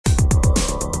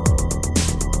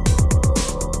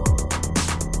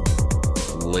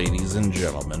Ladies and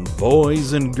gentlemen,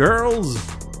 boys and girls,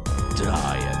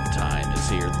 Die-In Time is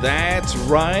here. That's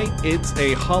right, it's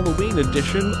a Halloween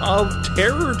edition of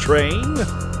Terror Train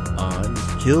on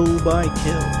Kill by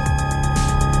Kill.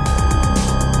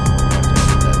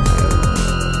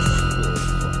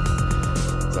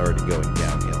 It's already going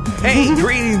downhill. Hey,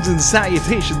 greetings and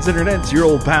salutations, Internet. It's your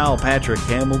old pal, Patrick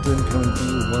Hamilton, coming to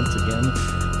you once again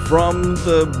from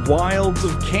the wilds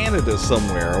of Canada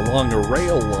somewhere along a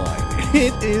rail line.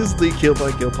 It is the Kill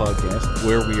by Kill podcast,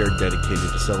 where we are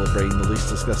dedicated to celebrating the least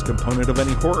discussed component of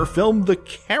any horror film, the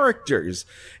characters.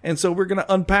 And so we're going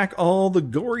to unpack all the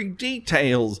gory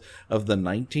details of the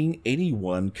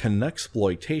 1981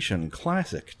 Canucksploitation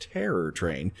classic Terror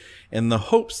Train in the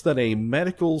hopes that a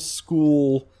medical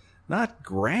school, not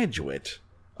graduate,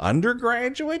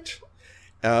 undergraduate?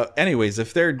 Anyways,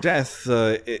 if their death,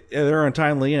 their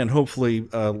untimely end, hopefully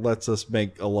lets us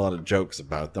make a lot of jokes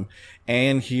about them.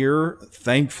 And here,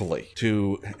 thankfully,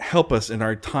 to help us in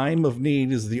our time of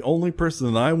need is the only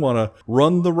person that I want to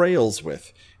run the rails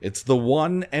with. It's the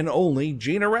one and only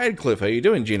Gina Radcliffe. How you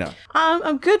doing, Gina?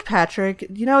 I'm good, Patrick.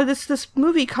 You know, this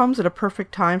movie comes at a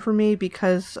perfect time for me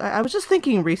because I was just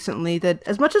thinking recently that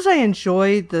as much as I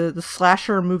enjoy the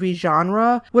slasher movie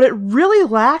genre, what it really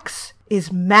lacks is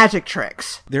magic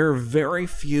tricks. There are very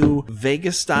few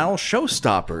Vegas-style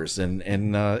showstoppers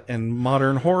in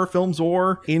modern horror films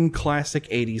or in classic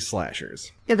 80s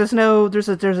slashers. Yeah, there's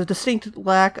a distinct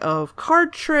lack of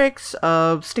card tricks,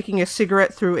 of sticking a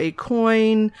cigarette through a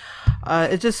coin.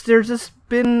 It's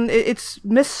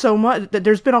missed so much that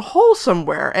there's been a hole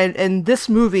somewhere, and this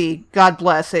movie, God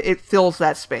bless it, it fills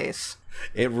that space.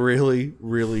 It really,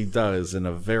 really does, in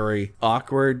a very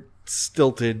awkward,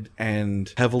 stilted,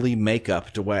 and heavily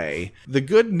make-upped way. The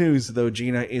good news, though,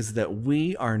 Gina, is that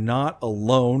we are not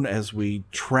alone as we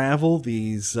travel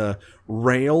these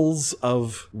rails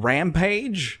of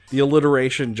rampage. The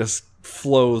alliteration just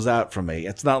flows out from me.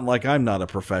 It's not like I'm not a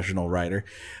professional writer.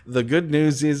 The good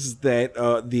news is that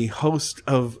the host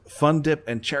of Fun Dip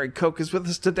and Cherry Coke is with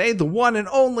us today, the one and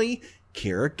only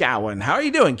Kira Gowan. How are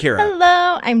you doing, Kira?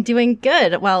 Hello, I'm doing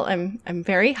good. Well, I'm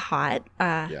very hot,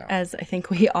 as I think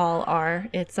we all are.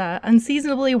 It's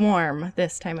unseasonably warm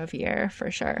this time of year, for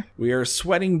sure. We are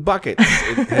sweating buckets.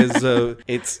 It has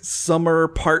it's summer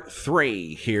part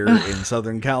 3 here in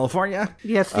Southern California.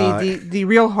 Yes, the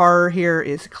real horror here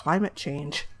is climate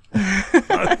change.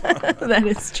 That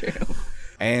is true.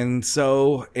 And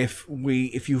so if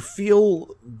you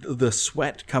feel the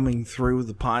sweat coming through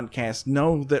the podcast,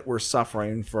 know that we're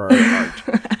suffering for our art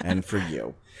and for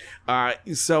you.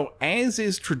 So as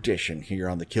is tradition here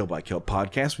on the Kill by Kill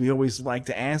podcast, we always like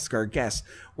to ask our guests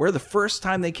where the first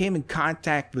time they came in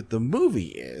contact with the movie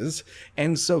is.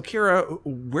 And so, Kira,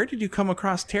 where did you come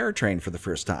across Terror Train for the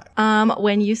first time?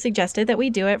 When you suggested that we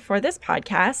do it for this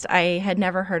podcast, I had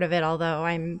never heard of it, although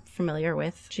I'm familiar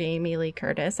with Jamie Lee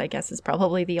Curtis. I guess is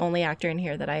probably the only actor in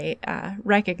here that I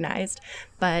recognized.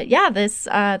 But yeah, this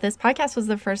podcast was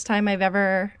the first time I've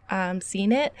ever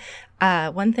seen it.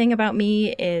 One thing about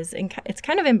me is it's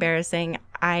kind of embarrassing.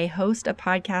 I host a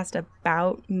podcast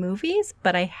about movies,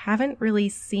 but I haven't really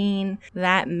seen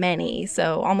that many.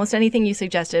 So almost anything you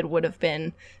suggested would have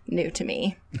been new to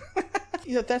me.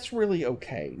 Yeah, that's really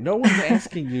okay. No one's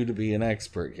asking you to be an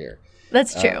expert here.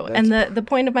 That's true. And the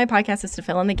point of my podcast is to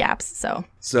fill in the gaps.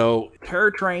 So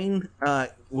Terror Train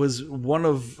was one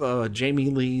of Jamie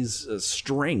Lee's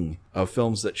string of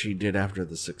films that she did after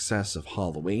the success of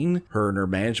Halloween. Her and her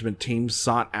management team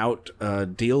sought out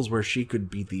deals where she could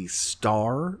be the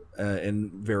star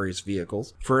in various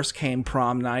vehicles. First came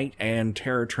Prom Night, and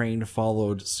Terror Train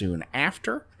followed soon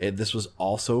after. This was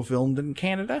also filmed in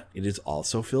Canada. It is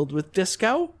also filled with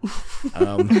disco.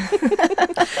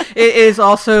 It is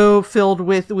also filled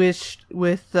with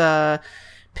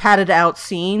padded out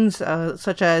scenes,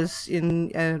 such as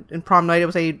in Prom Night, it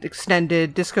was a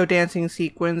extended disco dancing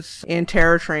sequence. In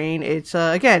Terror Train, it's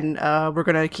again, we're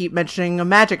gonna keep mentioning a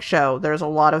magic show. There's a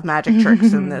lot of magic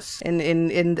tricks in this,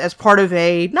 in as part of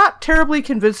a not terribly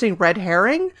convincing red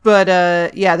herring, but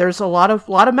yeah, there's a lot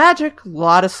of magic, a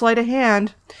lot of sleight of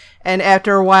hand. And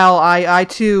after a while, I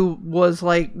too was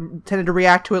tended to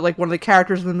react to it like one of the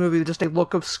characters in the movie, with just a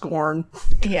look of scorn.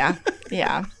 Yeah.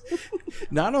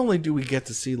 Not only do we get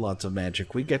to see lots of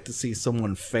magic, we get to see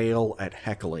someone fail at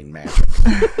heckling magic.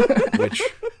 Which,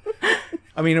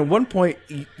 I mean, at one point,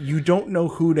 you don't know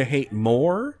who to hate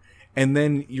more, and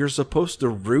then you're supposed to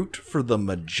root for the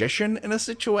magician in a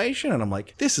situation, and I'm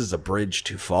like, this is a bridge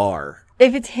too far.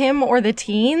 if it's him or the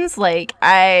teens, like,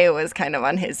 I was kind of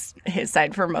on his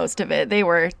side for most of it.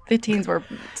 The teens were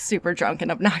super drunk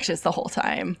and obnoxious the whole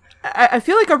time. I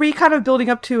feel like, are we kind of building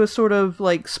up to a sort of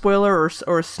like spoiler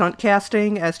or stunt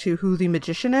casting as to who the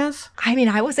magician is? I mean,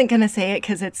 I wasn't gonna say it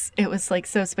because it was like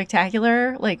so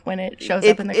spectacular, like when it shows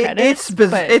up in the credits.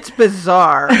 It's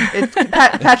bizarre.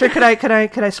 Patrick,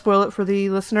 can I spoil it for the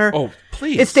listener? Oh,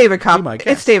 please. It's David Copperfield.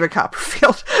 It's David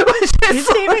Copperfield.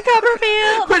 David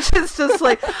Copperfield. Which is just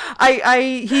like,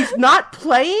 he's not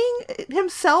playing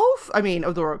himself. I mean,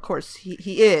 of course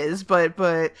he is, but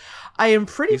I am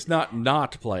pretty. He's not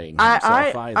playing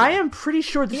himself either. I am pretty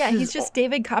sure this is. He's just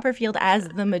David Copperfield as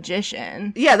the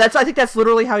magician. Yeah, I think that's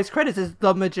literally how he's credited, is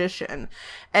the magician.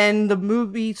 And the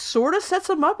movie sort of sets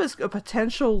him up as a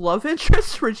potential love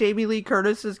interest for Jamie Lee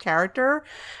Curtis's character,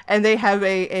 and they have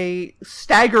a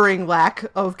staggering lack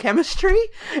of chemistry.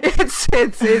 It's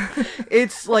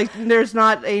like there's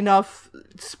not enough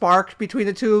spark between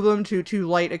the two of them to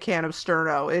light a can of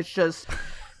Sterno.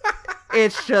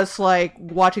 It's just like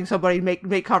watching somebody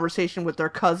make conversation with their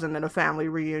cousin at a family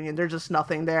reunion. There's just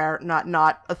nothing there,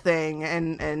 not a thing.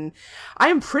 And I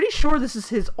am pretty sure this is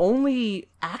his only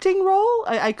acting role.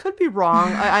 I could be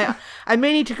wrong. I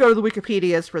may need to go to the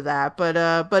Wikipedias for that.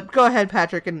 But go ahead,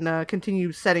 Patrick, and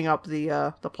continue setting up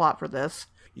the plot for this.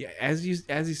 Yeah, as you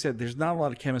said, there's not a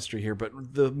lot of chemistry here, but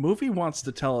the movie wants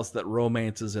to tell us that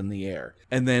romance is in the air.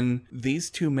 And then these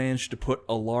two manage to put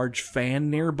a large fan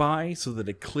nearby so that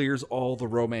it clears all the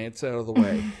romance out of the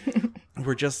way.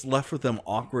 We're just left with them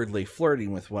awkwardly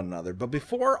flirting with one another. But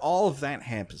before all of that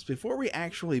happens, before we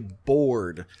actually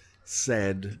board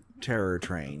said terror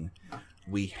train,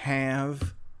 we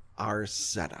have our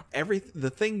setup.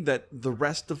 The thing that the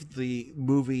rest of the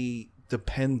movie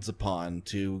depends upon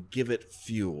to give it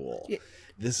fuel. Yeah.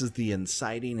 This is the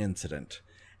inciting incident,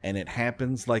 and it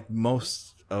happens like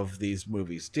most of these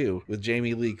movies do, with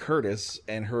Jamie Lee Curtis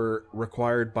and her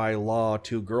required by law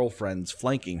 2 girlfriends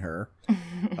flanking her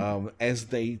as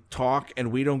they talk, and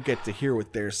we don't get to hear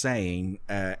what they're saying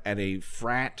at a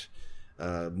frat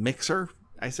mixer,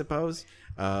 I suppose.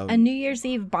 A New Year's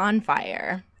Eve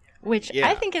bonfire. Which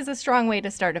I think is a strong way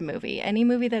to start a movie. Any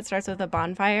movie that starts with a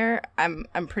bonfire, I'm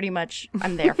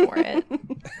there for it.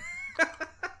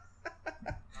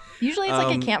 Usually it's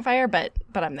like a campfire, but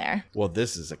I'm there. Well,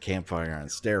 this is a campfire on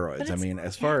steroids. I mean,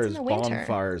 as far as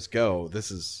bonfires go,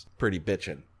 this is pretty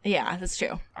bitchin'. Yeah, that's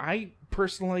true. I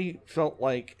personally felt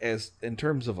like, in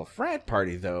terms of a frat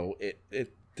party, though,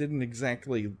 it didn't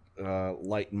exactly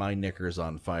light my knickers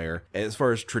on fire. As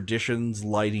far as traditions,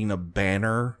 lighting a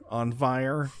banner on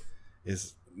fire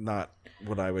is not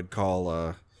what I would call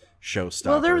a showstopper.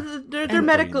 Well,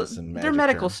 they're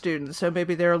medical students, so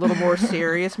maybe they're a little more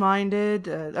serious minded.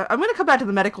 I'm going to come back to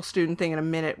the medical student thing in a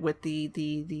minute with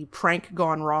the prank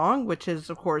gone wrong, which is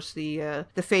of course the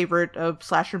favorite of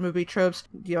slasher movie tropes.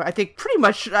 You know, I think pretty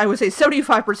much I would say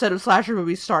 75% of slasher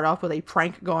movies start off with a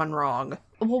prank gone wrong.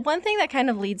 Well, one thing that kind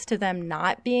of leads to them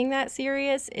not being that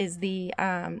serious is the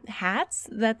hats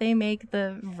that they make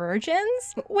the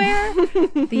virgins wear.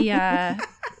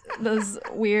 Those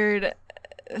weird...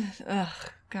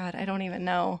 God, I don't even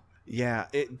know. Yeah,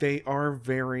 they are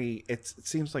very... It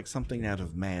seems like something out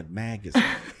of Mad Magazine.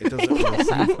 It doesn't really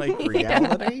seem like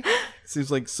reality. Yeah. It seems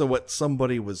like what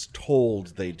somebody was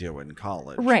told they do in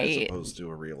college, right, as opposed to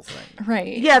a real thing.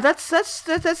 Right. Yeah, that's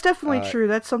definitely true.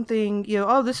 That's something,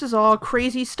 this is all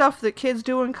crazy stuff that kids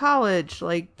do in college,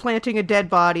 like planting a dead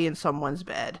body in someone's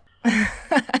bed.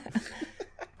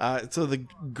 So the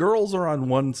girls are on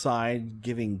one side,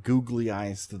 giving googly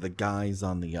eyes to the guys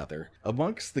on the other.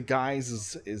 Amongst the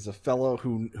guys is a fellow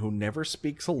who never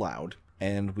speaks aloud,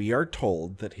 and we are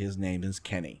told that his name is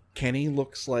Kenny. Kenny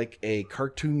looks like a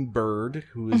cartoon bird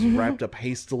who is wrapped up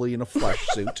hastily in a flesh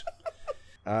suit,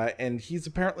 and he's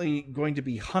apparently going to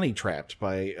be honey trapped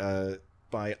by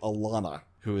Alana,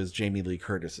 who is Jamie Lee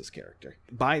Curtis's character.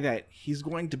 By that, he's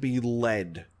going to be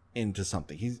led into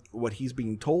something. What he's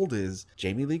being told is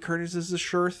Jamie Lee Curtis is a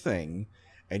sure thing,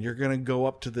 and you're going to go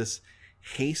up to this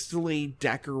hastily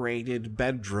decorated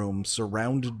bedroom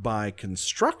surrounded by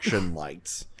construction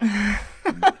lights.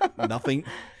 Nothing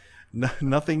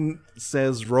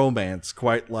says romance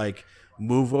quite like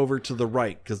move over to the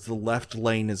right because the left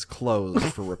lane is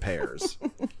closed for repairs.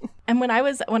 And when I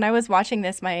was watching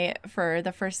this, for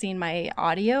the first scene, my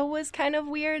audio was kind of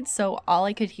weird. So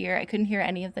I couldn't hear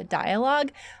any of the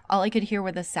dialogue. All I could hear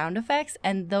were the sound effects,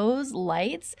 and those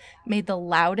lights made the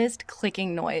loudest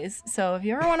clicking noise. So if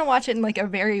you ever want to watch it in like a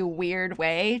very weird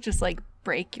way, just like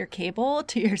break your cable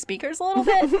to your speakers a little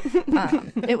bit.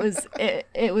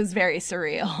 It was very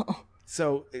surreal.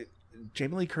 So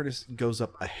Jamie Lee Curtis goes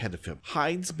up ahead of him,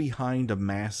 hides behind a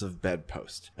massive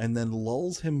bedpost, and then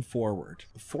lulls him forward.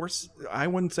 I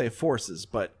wouldn't say forces,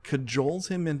 but cajoles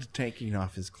him into taking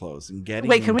off his clothes and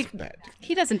getting into bed.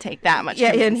 He doesn't take that much.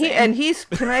 Yeah, and he's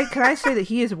can I say that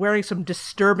he is wearing some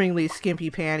disturbingly skimpy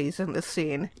panties in this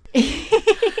scene.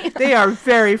 They are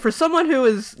for someone who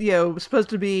is, supposed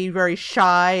to be very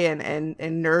shy and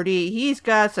nerdy, he's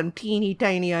got some teeny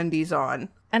tiny undies on.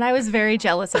 And I was very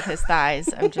jealous of his thighs.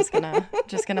 I'm just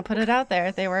gonna put it out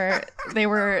there. They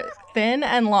were thin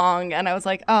and long, and I was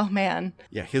like, oh man.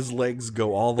 Yeah, his legs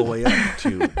go all the way up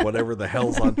to whatever the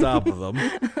hell's on top of them.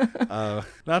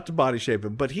 Not to body shape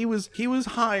him, but he was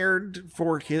hired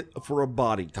for a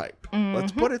body type. Mm-hmm.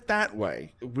 Let's put it that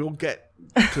way. We'll get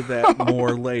to that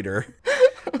more later.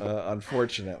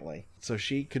 Unfortunately. So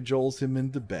she cajoles him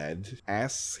into bed,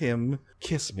 asks him,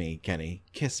 kiss me, Kenny,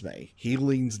 kiss me. He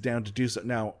leans down to do so.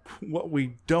 Now, what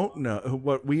we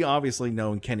obviously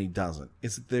know and Kenny doesn't,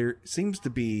 is that there seems to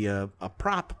be a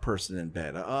prop person in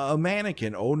bed, a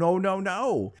mannequin. Oh,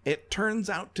 no. It turns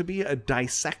out to be a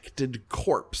dissected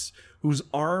corpse whose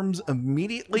arms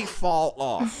immediately fall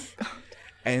off.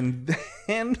 And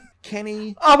then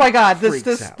Kenny, oh my god, this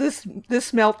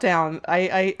meltdown.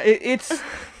 It's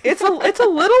a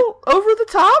little over the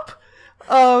top.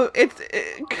 It's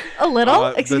a little.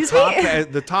 Excuse me.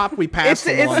 The top we passed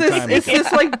a long time ago. It's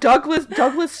this like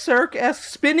Douglas Sirk-esque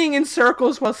spinning in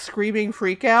circles while screaming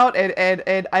freak out,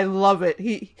 and I love it.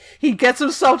 He gets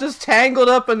himself just tangled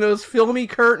up in those filmy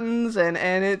curtains, and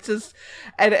it's just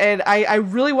and I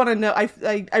really want to know.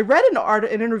 I read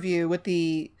an interview with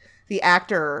the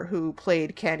actor who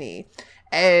played Kenny,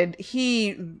 and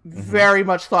he very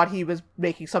much thought he was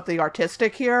making something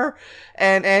artistic here,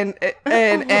 and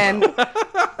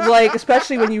like,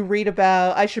 especially when you read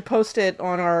about, I should post it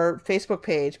on our Facebook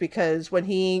page, because when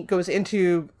he goes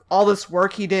into all this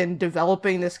work he did in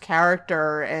developing this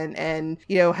character and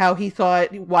how he thought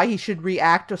why he should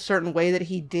react a certain way that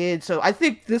he did. So I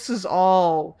think this is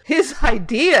all his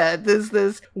idea,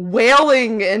 this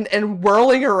wailing and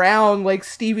whirling around like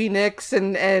Stevie Nicks,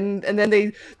 and then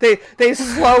they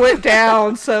slow it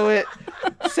down so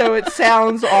it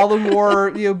sounds all the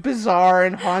more bizarre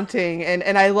and haunting,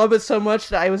 and I love it so much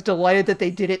that I was delighted that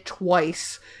they did it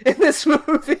twice in this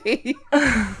movie.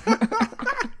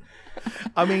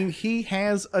 I mean, he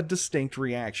has a distinct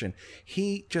reaction.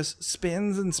 He just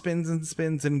spins and spins and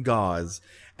spins and gauze.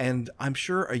 And I'm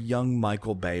sure a young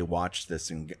Michael Bay watched this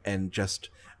and just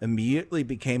immediately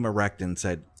became erect and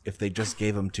said, if they just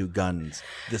gave him 2 guns,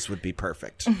 this would be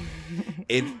perfect.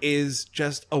 It is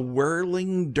just a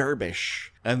whirling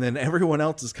dervish. And then everyone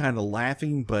else is kind of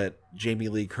laughing, but Jamie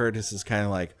Lee Curtis is kind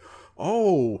of like,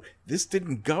 oh, this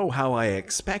didn't go how I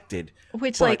expected.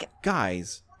 Which, but,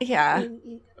 guys... Yeah.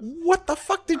 What the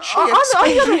fuck did she expect? On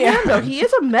the other hand, though, he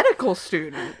is a medical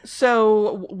student,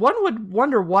 so one would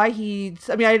wonder why I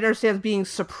understand being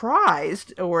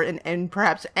surprised and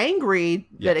perhaps angry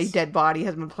that a dead body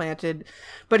has been planted,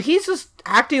 but he's just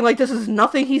acting like this is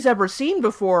nothing he's ever seen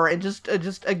before, and just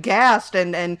aghast,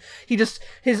 and he just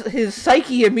his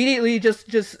psyche immediately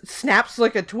just snaps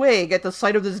like a twig at the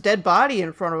sight of this dead body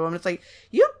in front of him. It's like,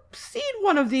 you've seen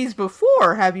one of these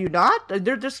before, have you not?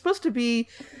 They're supposed to be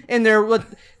in there.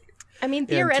 I mean,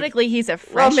 theoretically, he's a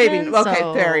freshman. Well,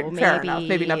 maybe fair enough,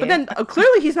 maybe not. But then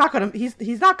clearly, he's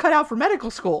not cut out for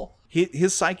medical school.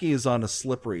 His psyche is on a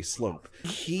slippery slope.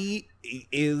 He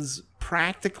is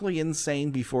practically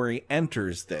insane before he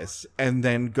enters this, and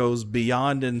then goes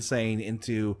beyond insane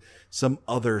into some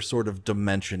other sort of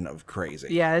dimension of crazy.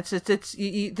 Yeah,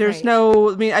 there's right.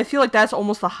 No. I mean, I feel like that's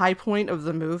almost the high point of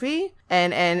the movie,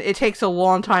 and it takes a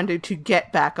long time to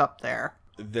get back up there.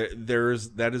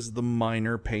 That is the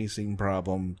minor pacing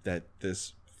problem that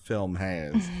this film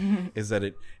has, is that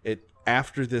it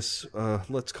after this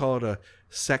let's call it a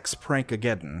sex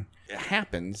prank-ageddon, it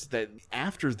happens that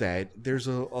after that there's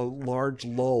a large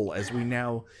lull as we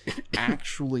now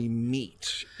actually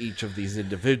meet each of these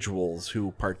individuals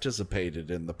who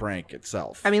participated in the prank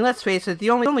itself. I mean, let's face it,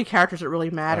 the only characters that really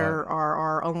matter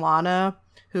are Alana,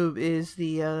 who is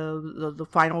the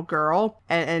final girl,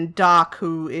 and Doc,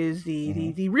 who is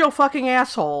the real fucking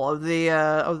asshole of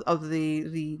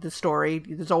the story.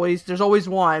 There's always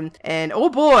one, and oh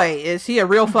boy, is he a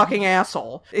real fucking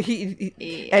asshole.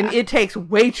 And it takes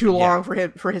way too long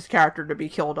for his character to be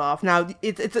killed off. Now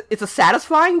it's a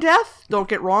satisfying death. Don't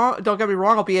get me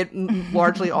wrong, albeit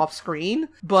largely off screen.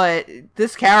 But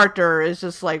this character is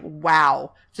just like,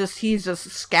 wow. Just he's just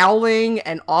scowling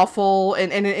and awful,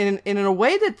 and in a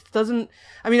way that doesn't.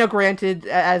 I mean, granted,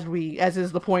 as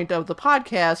is the point of the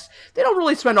podcast, they don't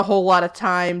really spend a whole lot of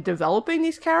time developing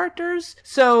these characters,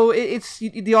 so it's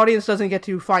the audience doesn't get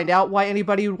to find out why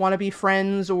anybody would want to be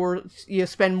friends or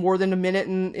spend more than a minute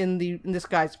in this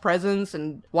guy's presence,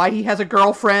 and why he has a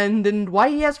girlfriend and why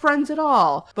he has friends at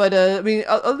all. But I mean,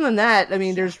 other than that, I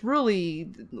mean, there's really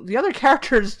the other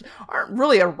characters aren't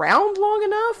really around long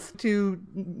enough to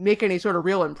make any sort of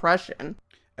real impression.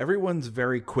 Everyone's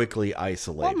very quickly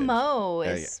isolated. Well, Mo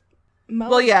is. Mo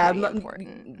well, is yeah,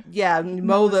 important. Yeah,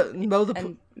 Mitchie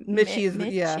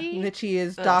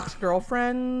is Doc's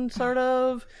girlfriend, sort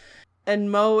of,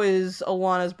 and Mo is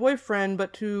Alana's boyfriend,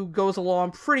 but who goes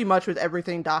along pretty much with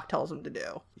everything Doc tells him to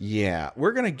do. Yeah,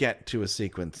 we're gonna get to a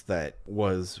sequence that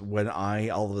was when I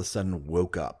all of a sudden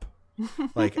woke up.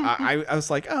 Like I was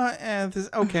like,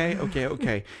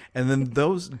 okay. And then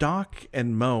those Doc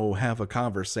and Mo have a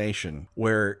conversation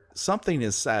where something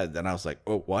is said, and I was like,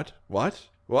 oh, what?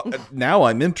 Well, now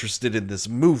I'm interested in this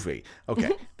movie.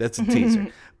 Okay, that's a teaser.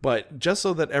 But just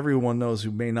so that everyone knows who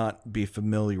may not be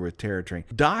familiar with Terror Train,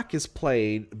 Doc is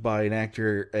played by an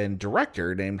actor and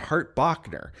director named Hart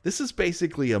Bochner. This is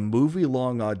basically a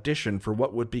movie-long audition for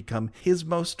what would become his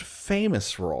most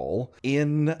famous role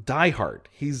in Die Hard.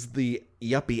 He's the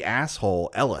yuppie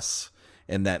asshole Ellis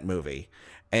in that movie.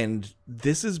 And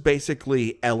this is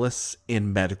basically Ellis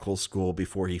in medical school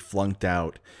before he flunked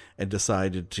out and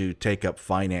decided to take up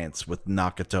finance with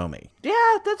Nakatomi.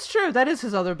 Yeah, that's true. That is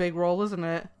his other big role, isn't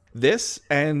it? This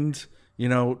and,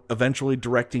 eventually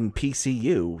directing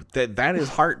PCU. That is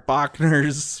Hart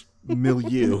Bochner's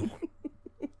milieu.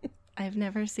 I've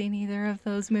never seen either of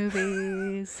those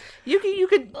movies. You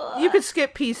could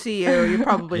skip PCU. You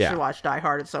probably should watch Die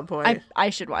Hard at some point.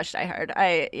 I should watch Die Hard.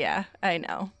 I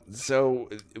know. So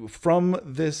from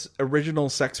this original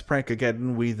sex prank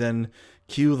again, we then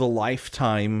cue the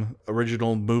Lifetime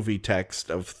original movie text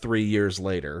of 3 years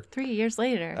later. 3 years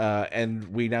later. And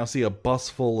we now see a bus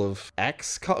full of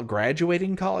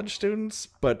graduating college students,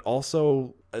 but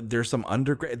also there's some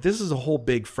undergrad. This is a whole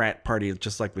big frat party,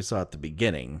 just like we saw at the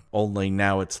beginning, only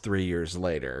now it's 3 years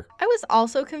later. I was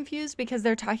also confused because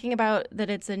they're talking about that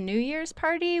it's a New Year's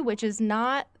party, which is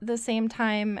not the same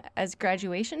time as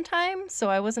graduation time. So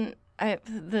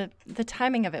the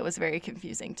timing of it was very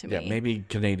confusing to me. Yeah, maybe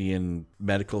Canadian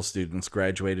medical students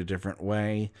graduate a different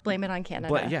way. Blame it on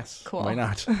Canada. But yes, cool. Why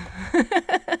not?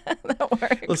 That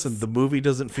works. Listen, the movie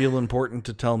doesn't feel important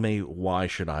to tell me. Why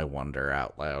should I wonder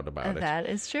out loud about it? That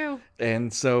is true.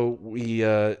 And so we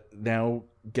now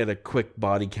get a quick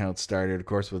body count started, of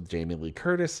course, with Jamie Lee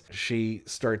Curtis. She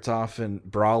starts off in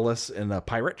braless in a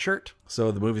pirate shirt.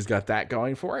 So the movie's got that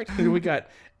going for it. We got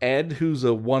Ed, who's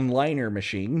a one-liner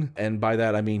machine. And by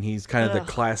that, I mean he's kind of the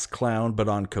class clown, but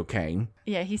on cocaine.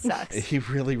 Yeah, he sucks. He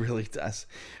really, really does.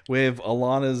 With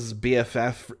Alana's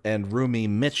BFF and roomie,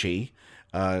 Mitchie.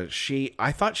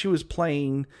 I thought she was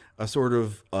playing a sort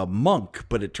of a monk,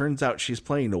 but it turns out she's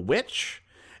playing a witch.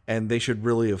 And they should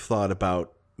really have thought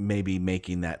about maybe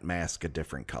making that mask a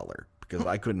different color, because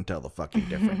I couldn't tell the fucking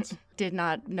difference. Did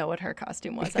not know what her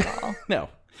costume was at all. No.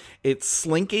 It's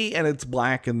slinky and it's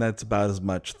black, and that's about as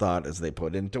much thought as they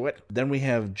put into it. Then we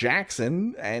have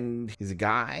Jackson, and he's a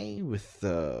guy with,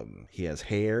 he has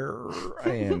hair,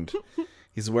 and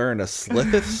he's wearing a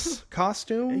Slithis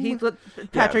costume.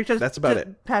 That's about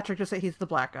it. Patrick just said he's the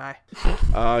black guy.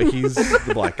 He's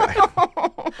the black guy.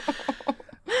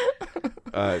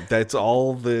 That's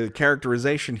all the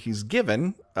characterization he's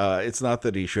given. It's not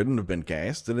that he shouldn't have been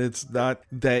cast, and it's not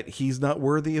that he's not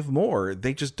worthy of more.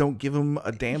 They just don't give him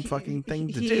a damn fucking thing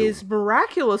to do. He is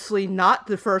miraculously not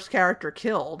the first character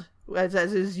killed, as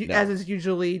is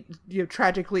usually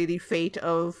tragically the fate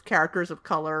of characters of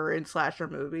color in slasher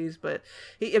movies. But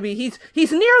he's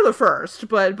near the first,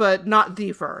 but not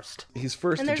the first. He's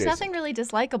first. And there's adjacent. nothing really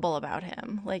dislikable about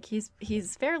him. Like he's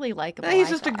fairly likable. He's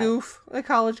just a goof, a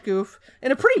college goof,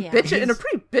 in a pretty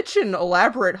bitchin'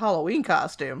 elaborate Halloween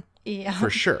costume. Yeah, for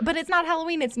sure. But it's not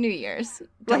Halloween; it's New Year's.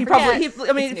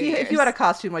 If you had a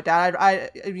costume like that,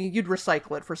 I mean, you'd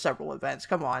recycle it for several events.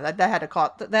 Come on, that had to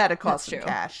cost some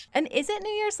cash. And is it New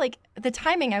Year's? Like the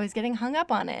timing, I was getting hung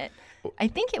up on it. I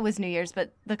think it was New Year's,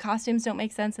 but the costumes don't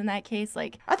make sense in that case.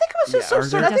 Like I think it was just some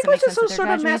sort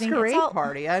of masquerade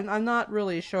party. I'm not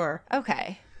really sure.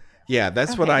 Okay. Yeah,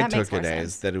 that's what I took it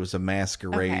as. That it was a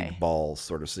masquerade ball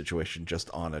sort of situation, just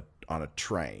on on a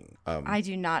train. I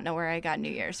do not know where I got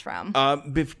New Year's from.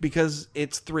 Because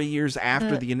it's 3 years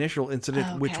after the initial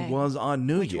incident, which was on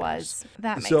New Year's.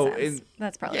 That makes sense.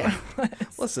 That's probably what it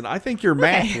was. Listen, I think your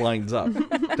math lines up.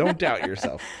 Don't doubt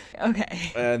yourself.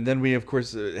 Okay. And then we, of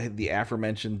course, had the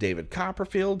aforementioned David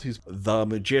Copperfield, who's the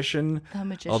magician.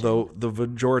 Although the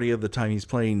majority of the time he's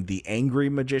playing the angry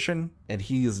magician, and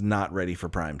he is not ready for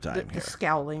prime time here. The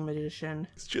scowling magician.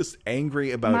 He's just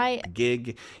angry about the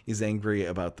gig. He's angry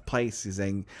about the place.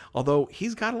 Although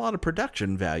he's got a lot of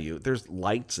production value. There's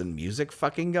lights and music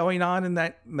fucking going on in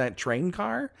that train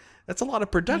car. That's a lot of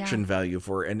production value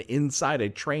for an inside a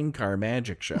train car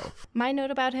magic show. My note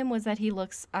about him was that he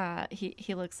looks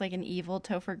he looks like an evil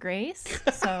Topher Grace.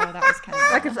 So that was kind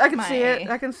of I can see it.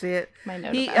 I can see it. My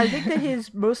note I think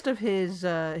that most of his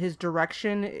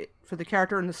direction for the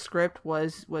character in the script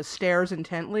was stares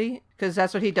intently, because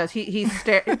that's what he does. He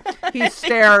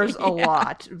stares a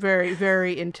lot, very,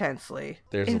 very intensely.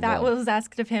 If that was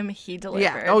asked of him, he delivered.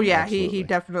 Yeah. Oh yeah. He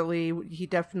definitely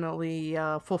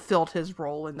fulfilled his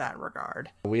role in that regard.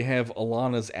 We have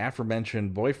Alana's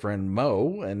aforementioned boyfriend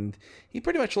Mo, and he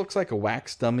pretty much looks like a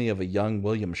wax dummy of a young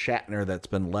William Shatner that's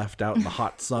been left out in the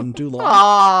hot sun too long.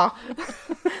 Aww.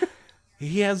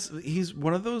 He's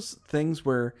one of those things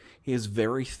where he has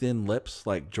very thin lips,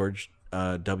 like George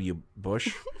W.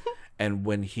 Bush, and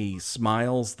when he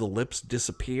smiles, the lips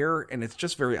disappear, and it's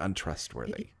just very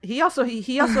untrustworthy. He also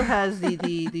has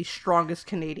the strongest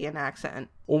Canadian accent.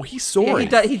 Oh, he's sorry.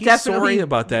 He's definitely sorry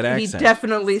about that accent. He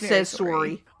definitely says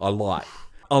sorry a lot.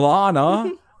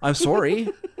 Alana, I'm sorry.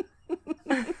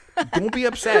 Don't be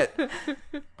upset.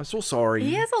 I'm so sorry.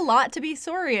 He has a lot to be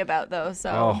sorry about, though. So,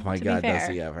 oh my God, does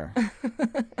he ever?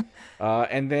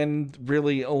 And then,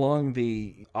 really, along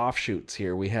the offshoots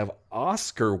here, we have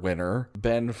Oscar winner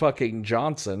Ben fucking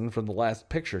Johnson from the Last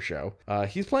Picture Show.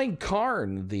 He's playing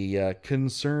Karn, the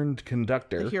concerned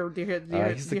conductor. The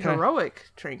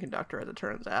heroic train conductor, as it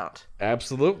turns out.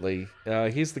 Absolutely.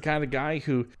 He's the kind of guy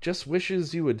who just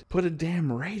wishes you would put a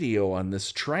damn radio on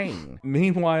this train.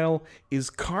 Meanwhile, is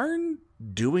Karn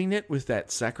doing it with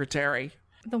that secretary?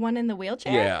 The one in the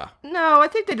wheelchair? Yeah. No, I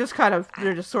think had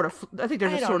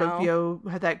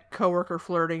that coworker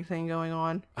flirting thing going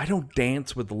on. I don't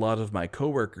dance with a lot of my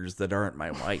coworkers that aren't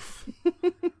my wife.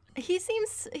 He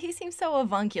seems so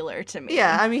avuncular to me.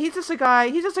 Yeah, I mean, he's just a guy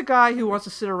who wants to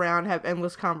sit around and have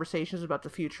endless conversations about the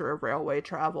future of railway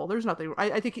travel. There's nothing.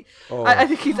 I think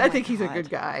he's a good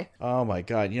guy. Oh my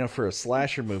God! For a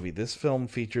slasher movie, this film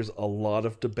features a lot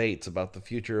of debates about the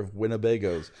future of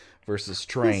Winnebagos versus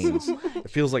trains. It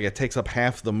feels like it takes up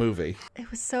half the movie. It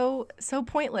was so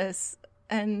pointless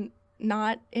and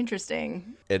not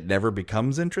interesting. It never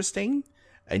becomes interesting,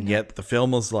 and yet the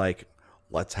film was like,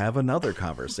 let's have another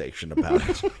conversation about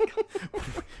it.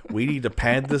 We need to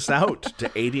pad this out to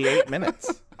 88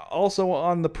 minutes. Also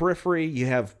on the periphery, you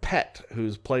have Pet,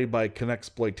 who's played by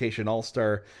Connexploitation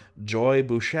all-star Joy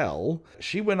Buchel.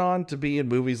 She went on to be in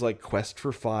movies like Quest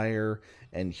for Fire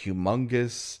and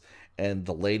Humongous and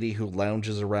The Lady Who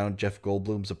Lounges Around Jeff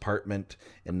Goldblum's apartment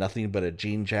in nothing but a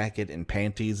jean jacket and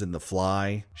panties in The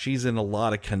Fly. She's in a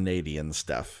lot of Canadian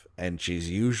stuff, and she's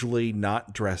usually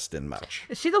not dressed in much.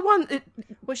 Is she the one?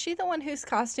 Was she the one whose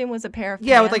costume was a pair of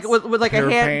pants? Pants? with like pair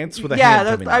a hand. Pants with a hand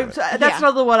coming out of it. That's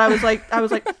another one. I was like,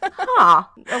 huh?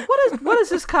 What is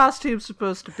this costume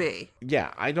supposed to be?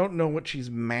 Yeah, I don't know what she's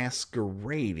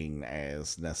masquerading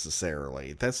as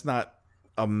necessarily. That's not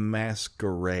a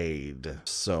masquerade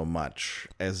so much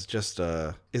as just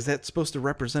is that supposed to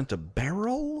represent a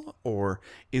barrel, or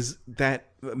is that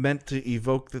meant to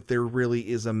evoke that there really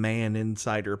is a man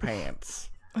inside her pants?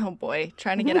 Oh boy,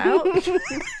 trying to get out?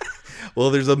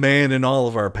 Well, there's a man in all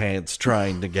of our pants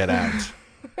trying to get out.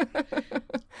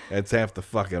 That's half the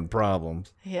fucking problem.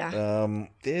 Yeah.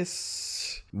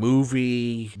 This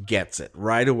movie gets it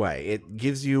right away. It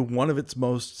gives you one of its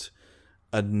most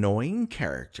annoying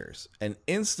characters and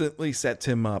instantly sets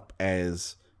him up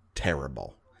as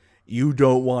terrible. You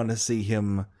don't want to see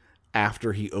him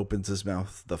after he opens his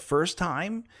mouth the first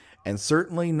time, and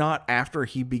certainly not after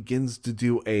he begins to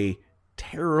do a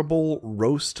terrible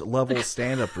roast level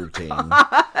stand-up routine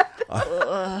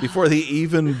before they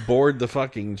even board the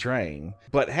fucking train.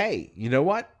 But hey, you know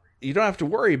what? You don't have to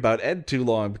worry about Ed too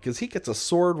long, because he gets a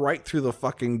sword right through the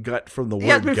fucking gut from the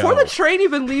word go. Before the train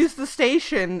even leaves the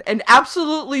station, and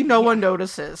absolutely no one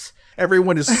notices.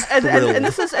 Everyone is thrilled. And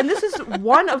this is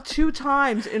one of two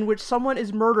times in which someone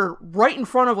is murdered right in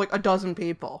front of like a dozen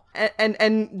people. And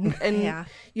yeah.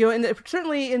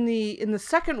 Certainly in the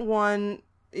second one,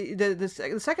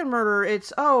 the second murder,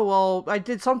 it's, oh, well, I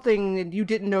did something and you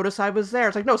didn't notice I was there.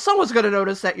 It's like, no, someone's going to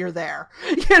notice that you're there.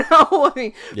 I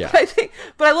mean, Yeah.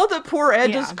 but I love that poor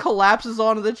Ed just collapses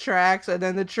onto the tracks and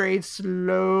then the train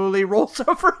slowly rolls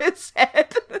over his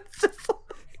head. It's just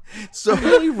So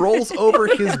he rolls over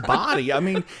his body. I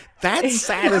mean, that's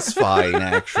satisfying,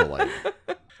 actually.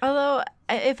 Although,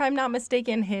 if I'm not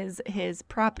mistaken, his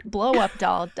prop blow-up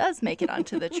doll does make it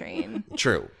onto the train.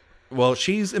 True. Well,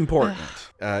 she's important.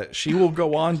 She will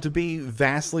go on to be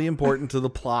vastly important to the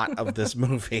plot of this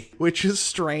movie, which is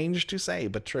strange to say,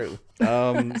 but true.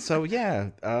 So yeah,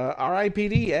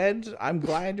 R.I.P.D. Ed, I'm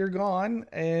glad you're gone,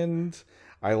 and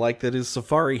I like that his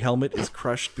safari helmet is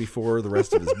crushed before the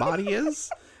rest of his body is.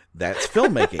 That's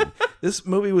filmmaking. This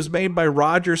movie was made by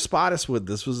Roger Spottiswoode.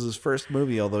 This was his first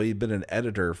movie, although he'd been an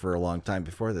editor for a long time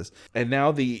before this. And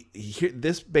now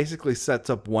this basically sets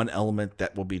up one element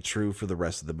that will be true for the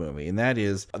rest of the movie, and that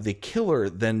is the killer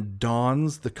then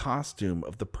dons the costume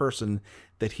of the person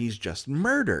that he's just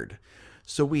murdered.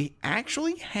 So we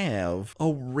actually have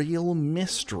a real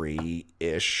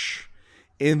mystery-ish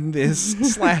in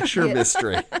this slasher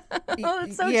mystery. Oh,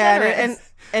 it's so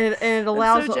generous. And it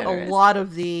allows a lot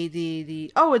of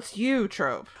the oh, it's you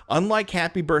trope. Unlike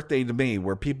Happy Birthday to Me,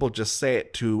 where people just say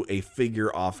it to a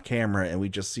figure off camera and we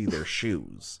just see their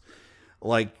shoes.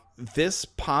 Like, this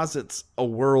posits a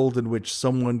world in which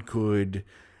someone could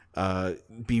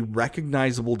be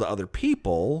recognizable to other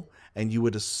people, and you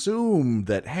would assume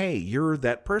that, hey, you're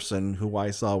that person who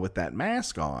I saw with that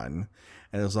mask on.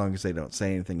 And as long as they don't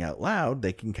say anything out loud,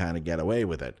 they can kind of get away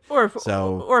with it. Or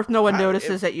if no one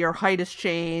notices that your height has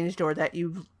changed, or that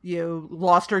you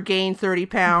lost or gained 30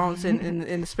 pounds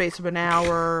in the space of an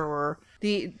hour, or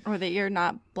that you're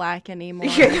not black anymore.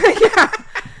 Yeah.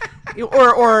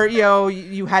 Or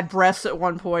you had breasts at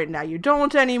one point, now you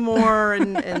don't anymore,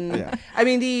 and yeah. I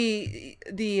mean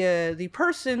the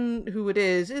person who it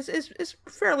is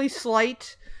fairly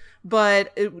slight,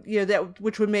 but that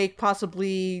which would make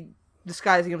possibly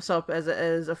disguising himself as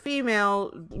a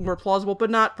female more plausible, but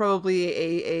not probably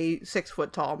a 6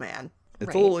 foot tall man.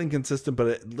 It's a little inconsistent, but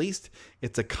at least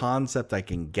it's a concept I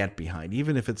can get behind,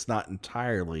 even if it's not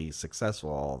entirely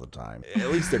successful all the time. At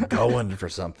least they're going for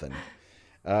something.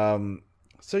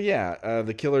 So yeah,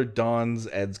 the killer dons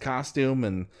Ed's costume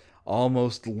and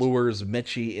almost lures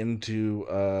Mitchie into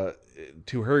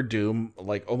to her doom,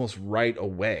 like almost right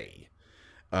away.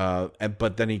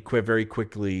 But then he very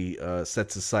quickly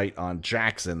sets his sight on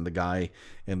Jackson, the guy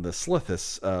in the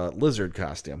Slithus lizard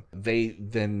costume. They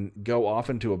then go off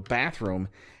into a bathroom,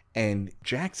 and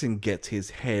Jackson gets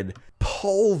his head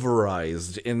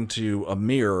pulverized into a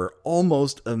mirror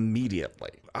almost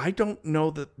immediately. I don't know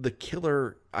that the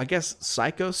killer, I guess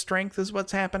psycho strength is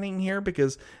what's happening here,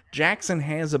 because Jackson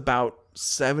has about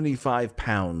 75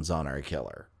 pounds on our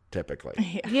killer.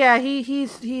 Typically, yeah,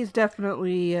 he's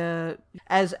definitely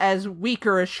as weak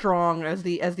or as strong as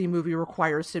the movie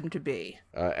requires him to be.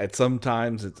 At some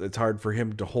times, it's hard for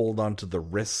him to hold onto the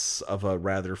wrists of a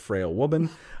rather frail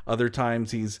woman. Other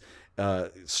times, he's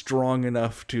strong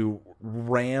enough to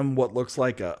ram what looks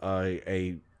like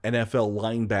a NFL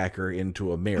linebacker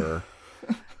into a mirror.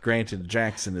 Granted,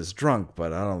 Jackson is drunk,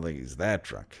 but I don't think he's that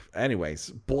drunk. Anyways,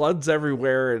 blood's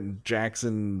everywhere, and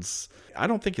Jackson's... I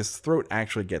don't think his throat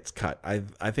actually gets cut.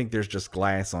 I think there's just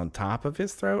glass on top of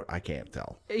his throat. I can't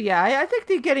tell. Yeah, I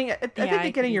think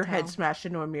getting your head smashed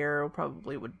into a mirror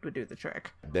probably would do the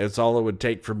trick. That's all it would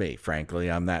take for me,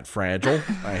 frankly. I'm that fragile.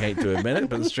 I hate to admit it,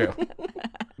 but it's true.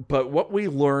 But what we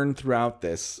learn throughout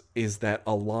this is that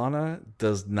Alana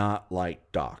does not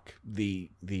like Doc. The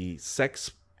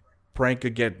sex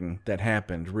prank-a-geddon that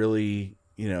happened really,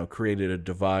 created a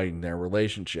divide in their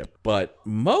relationship. But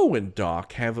Mo and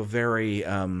Doc have a very,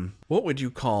 what would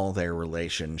you call their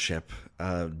relationship?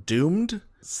 Doomed?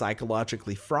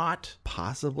 Psychologically fraught?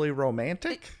 Possibly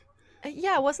romantic?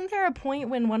 Yeah, wasn't there a point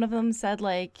when one of them said,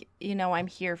 like, I'm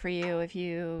here for you if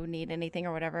you need anything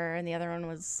or whatever, and the other one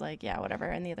was like, yeah, whatever,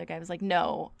 and the other guy was like,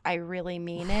 no, I really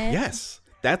mean it? Yes.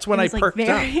 That's when I perked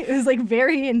up. It was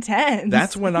very intense.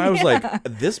 That's when I was like,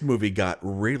 this movie got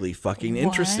really fucking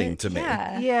interesting to me.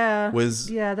 Yeah.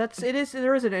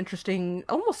 There is an interesting,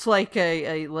 almost like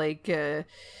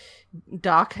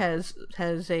Doc has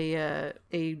a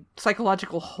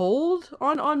psychological hold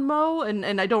on Mo,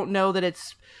 and I don't know that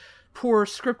it's poor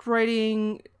script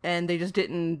writing and they just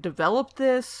didn't develop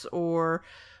this, but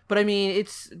I mean,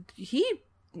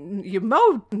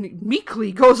 Mo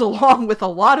meekly goes along with a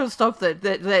lot of stuff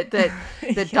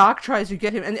that Doc tries to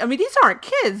get him. And I mean, these aren't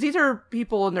kids; these are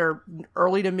people in their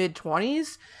early to mid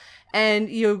 20s, And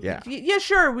yeah,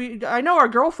 sure. I know our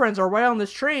girlfriends are right on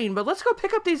this train, but let's go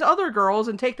pick up these other girls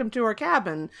and take them to our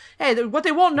cabin. Hey, what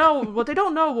they don't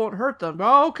know won't hurt them.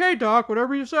 Oh, okay, Doc,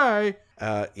 whatever you say.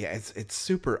 Yeah, it's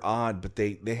super odd, but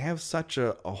they have such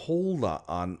a hold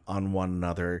on one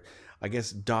another. I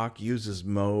guess Doc uses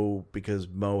Mo because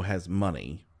Mo has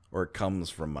money, or it comes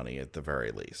from money at the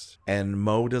very least. And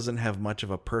Mo doesn't have much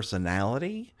of a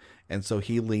personality, and so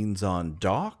he leans on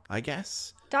Doc, I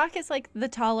guess. Doc is like the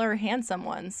taller, handsome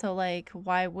one, so like,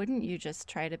 why wouldn't you just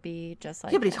try to be just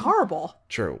like? Yeah, but he's horrible.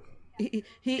 True.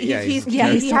 His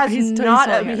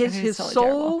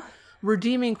sole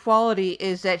redeeming quality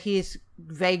is that he's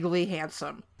vaguely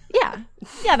handsome.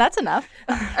 Yeah, that's enough.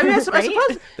 I mean, I suppose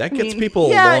that gets people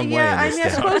a long way. I mean, I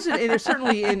suppose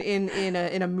certainly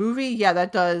in a movie, yeah,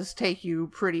 that does take you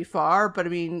pretty far. But I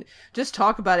mean, just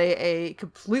talk about a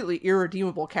completely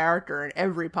irredeemable character in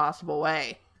every possible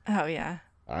way. Oh yeah.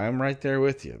 I'm right there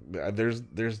with you.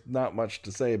 There's not much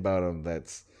to say about him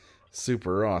that's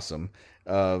super awesome.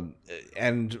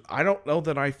 And I don't know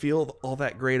that I feel all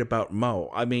that great about Mo.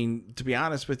 I mean, to be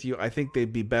honest with you, I think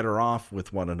they'd be better off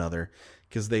with one another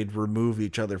because they'd remove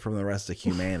each other from the rest of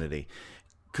humanity.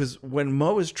 Because when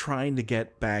Mo is trying to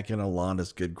get back in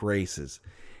Alana's good graces,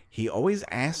 he always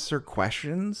asks her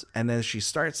questions, and as she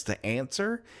starts to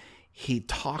answer, he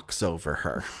talks over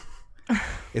her.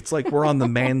 It's like we're on the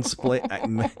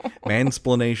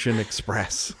Mansplanation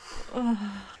Express.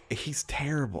 He's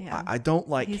terrible. Yeah. I don't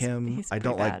like him. I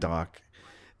don't like Doc.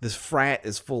 This frat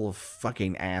is full of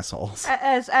fucking assholes.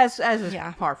 As is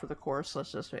par for the course,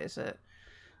 let's just face it.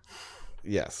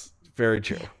 Yes, very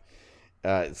true.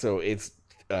 So it's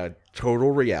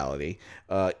total reality.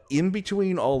 In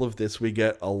between all of this, we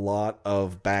get a lot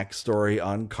of backstory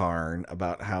on Karn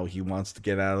about how he wants to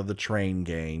get out of the train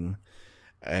gang.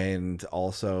 And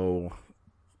also,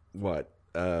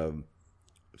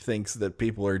 thinks that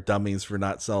people are dummies for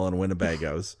not selling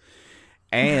Winnebagos.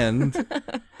 And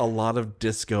a lot of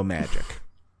disco magic.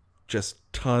 Just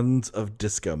tons of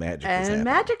disco magic. And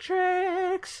magic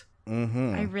tricks.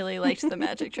 Mm-hmm. I really liked the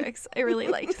magic tricks. I really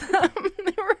liked them.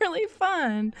 They were really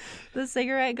fun. The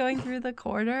cigarette going through the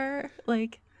corner,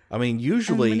 like... I mean,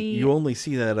 usually you only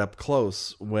see that up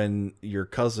close when your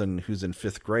cousin who's in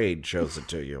 5th grade shows it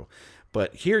to you.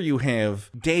 But here you have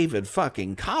David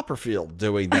fucking Copperfield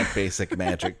doing that basic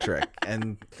magic trick.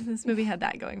 And this movie had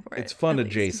that going for it. It's fun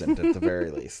adjacent at the very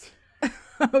least.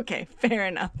 Okay, fair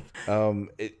enough.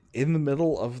 In the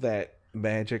middle of that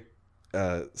magic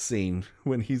scene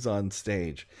when he's on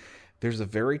stage, there's a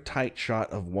very tight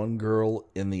shot of one girl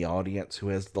in the audience who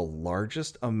has the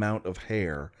largest amount of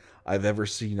hair I've ever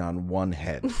seen on one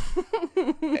head.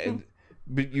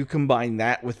 But you combine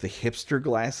that with the hipster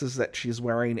glasses that she's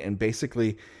wearing, and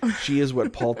basically she is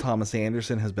what Paul Thomas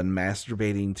Anderson has been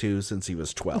masturbating to since he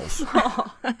was 12.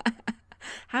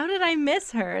 How did I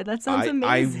miss her? That sounds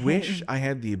amazing. I wish I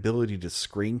had the ability to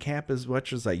screen cap as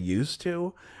much as I used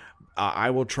to. I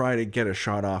will try to get a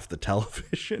shot off the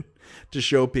television to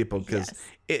show people, because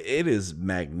it is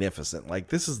magnificent. Like,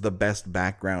 this is the best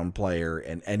background player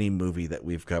in any movie that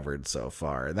we've covered so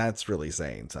far. And that's really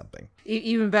saying something.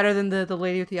 Even better than the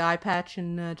lady with the eye patch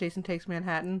in Jason Takes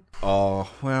Manhattan. Oh,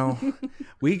 well,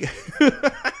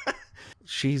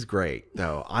 she's great,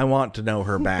 though. I want to know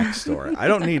her backstory. I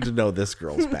don't need to know this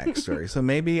girl's backstory. So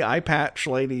maybe eye patch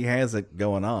lady has it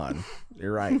going on.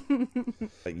 You're right.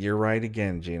 You're right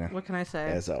again, Gina. What can I say?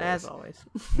 As always. As always.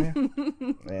 Yeah.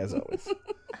 As always.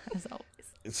 As always.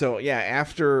 So, yeah,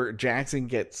 after Jackson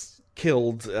gets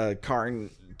killed,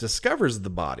 Karn discovers the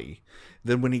body.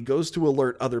 Then when he goes to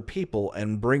alert other people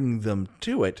and bring them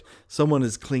to it, someone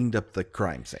has cleaned up the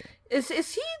crime scene. Is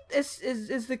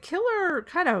the killer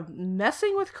kind of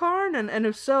messing with Karn? And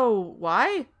if so,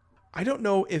 why? I don't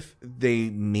know if they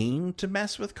mean to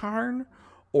mess with Karn,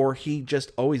 or he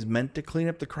just always meant to clean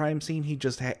up the crime scene. He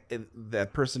just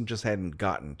that person just hadn't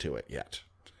gotten to it yet.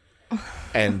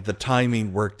 And the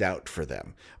timing worked out for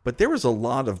them. But there was a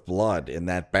lot of blood in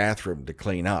that bathroom to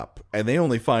clean up. And they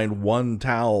only find one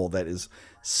towel that is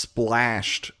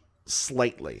splashed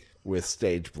slightly with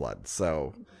stage blood.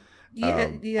 So,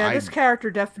 this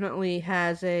character definitely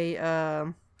has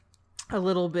a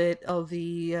little bit of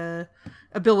the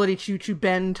ability to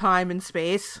bend time and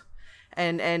space.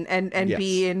 And yes.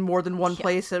 Be in more than one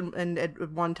place and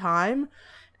at one time.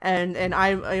 And I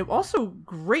am also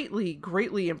greatly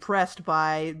impressed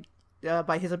by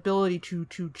his ability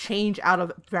to change out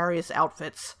of various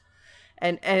outfits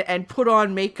and put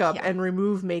on makeup and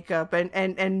remove makeup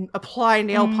and apply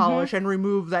nail polish and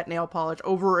remove that nail polish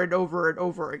over and over and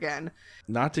over again.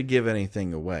 Not to give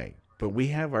anything away, but we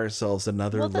have ourselves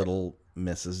another little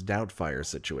Mrs. Doubtfire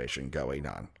situation going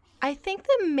on. I think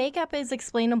the makeup is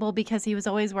explainable because he was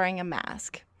always wearing a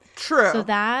mask. True. So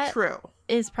that True.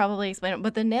 is probably explainable.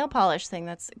 But the nail polish thing,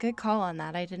 that's a good call on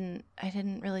that. I didn't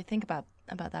really think about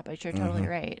that, but you're totally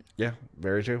right. Yeah,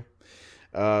 very true.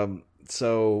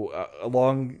 So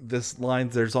along this line,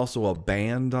 there's also a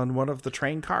band on one of the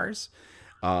train cars.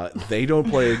 They don't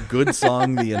play a good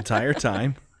song the entire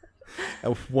time.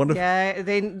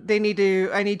 They need to.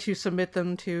 I need to submit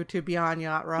them to Beyond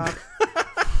Yacht Rock.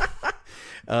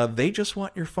 They just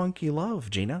want your funky love,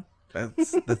 Gina.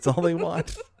 That's all they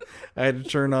want. I had to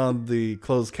turn on the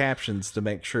closed captions to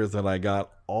make sure that I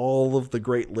got all of the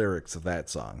great lyrics of that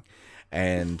song.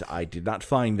 And I did not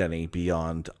find any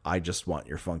beyond "I just want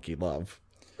your funky love."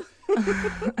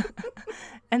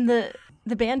 And the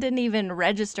band didn't even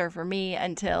register for me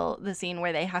until the scene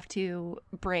where they have to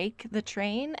break the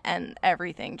train and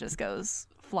everything just goes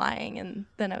flying. And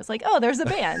then I was like, oh, there's a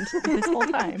band this whole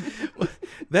time.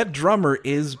 That drummer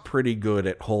is pretty good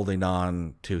at holding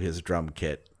on to his drum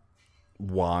kit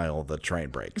while the train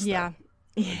breaks. Yeah.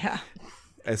 Yeah.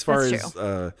 As far That's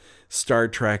as Star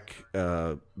Trek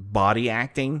body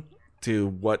acting to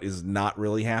what is not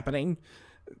really happening,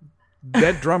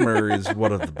 that drummer is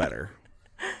one of the better.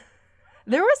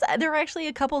 There were actually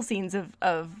a couple scenes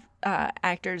of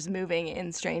actors moving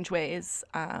in strange ways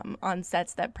on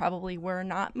sets that probably were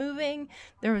not moving.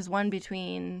 There was one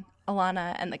between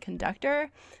Alana and the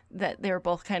conductor that they were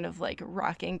both kind of like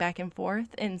rocking back and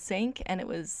forth in sync, and it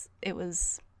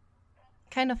was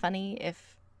kind of funny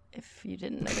if you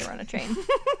didn't know they were on a train.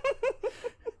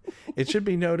 It should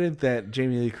be noted that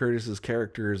Jamie Lee Curtis's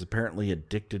character is apparently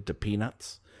addicted to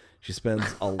peanuts. She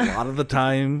spends a lot of the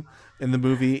time in the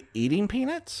movie eating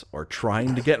peanuts or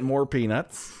trying to get more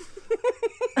peanuts.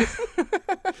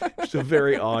 It's a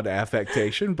very odd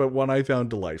affectation, but one I found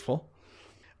delightful.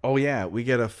 Oh yeah, we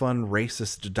get a fun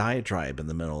racist diatribe in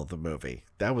the middle of the movie.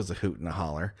 That was a hoot and a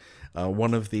holler.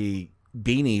 One of the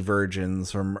Beanie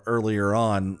Virgins from earlier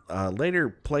on later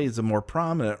plays a more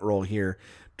prominent role here,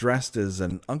 dressed as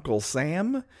an Uncle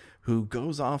Sam who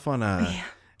goes off on a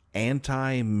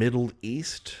anti-Middle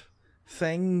East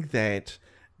thing that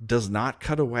does not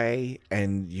cut away,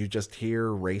 and you just hear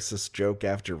racist joke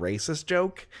after racist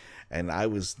joke, and I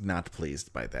was not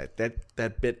pleased by that.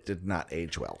 That bit did not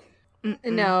age well.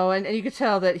 No, and you could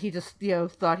tell that he just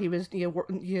thought he was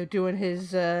doing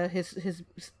his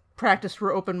practice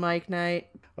for open mic night.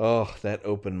 Oh, that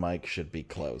open mic should be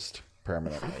closed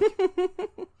permanently.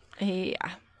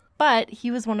 Yeah. But he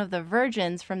was one of the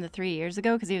virgins from the 3 years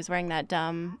ago because he was wearing the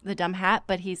dumb hat.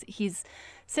 But he's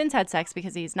since had sex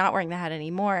because he's not wearing the hat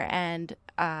anymore. And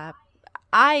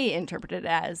I interpreted it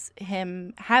as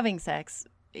him having sex.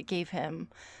 It gave him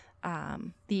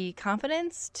the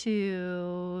confidence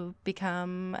to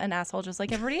become an asshole just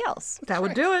like everybody else. That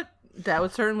would do it. That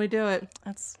would certainly do it.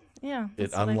 That's it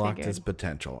unlocked his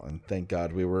potential, and thank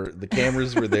God the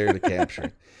cameras were there to capture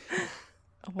it.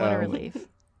 What a relief.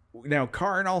 Now,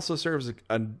 Karn also serves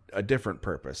a different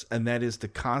purpose, and that is to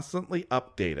constantly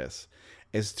update us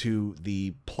as to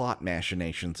the plot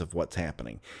machinations of what's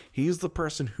happening. He's the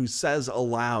person who says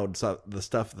aloud the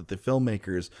stuff that the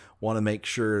filmmakers want to make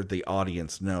sure the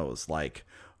audience knows, like,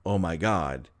 oh my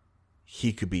God,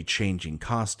 he could be changing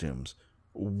costumes.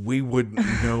 We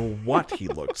wouldn't know what he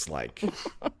looks like.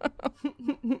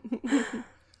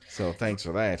 So thanks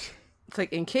for that. It's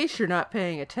like, in case you're not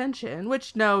paying attention,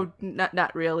 which no,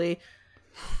 not really.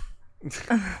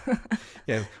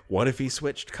 Yeah. What if he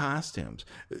switched costumes?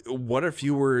 What if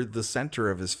you were the center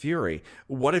of his fury?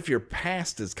 What if your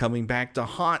past is coming back to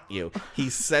haunt you? He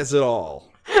says it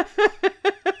all.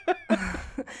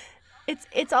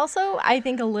 It's also, I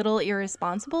think, a little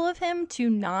irresponsible of him to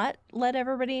not let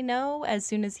everybody know as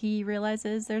soon as he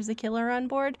realizes there's a killer on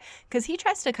board, because he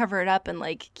tries to cover it up and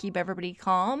like keep everybody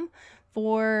calm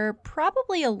for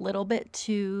probably a little bit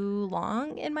too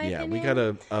long, in my opinion. Yeah, we got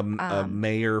a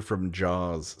mayor from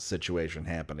Jaws situation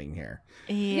happening here.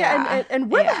 Yeah, and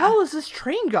where the hell is this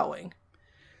train going?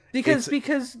 Because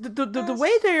the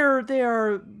way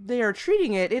they are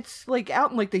treating it, it's like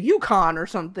out in like the Yukon or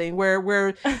something,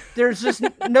 where there's just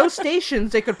no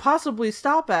stations they could possibly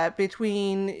stop at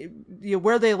between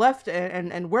where they left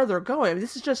and where they're going. I mean,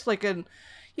 this is just like is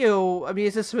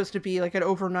this supposed to be like an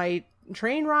overnight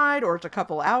train ride, or it's a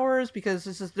couple hours? Because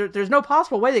there's no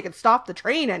possible way they could stop the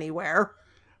train anywhere.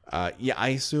 Yeah, I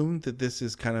assume that this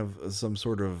is kind of some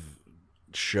sort of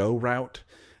show route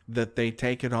that they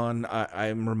take it on.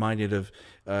 I'm reminded of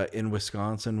in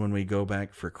Wisconsin when we go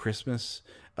back for Christmas,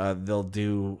 they'll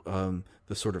do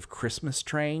the sort of Christmas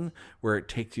train where it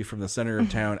takes you from the center of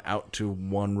town out to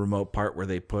one remote part where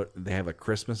they have a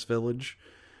Christmas village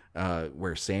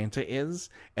where Santa is,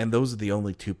 and those are the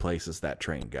only two places that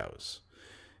train goes.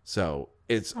 So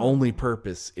its only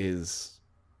purpose is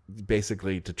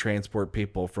basically to transport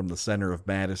people from the center of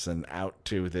Madison out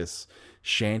to this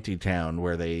shanty town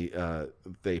where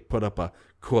they put up a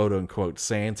quote unquote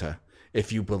Santa,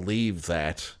 if you believe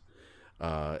that,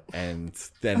 and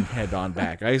then head on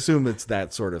back. I assume it's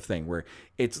that sort of thing where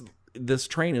this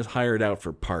train is hired out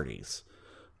for parties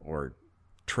or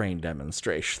train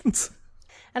demonstrations.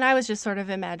 And I was just sort of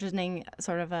imagining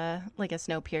sort of a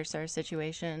Snowpiercer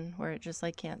situation where it just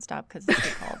like can't stop because it's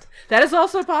too cold. That is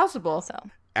also possible. So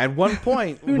at one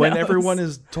point, when everyone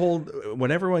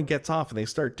gets off and they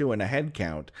start doing a head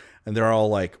count, and they're all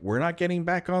like, "We're not getting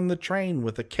back on the train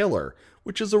with a killer,"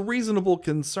 which is a reasonable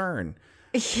concern.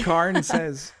 Karn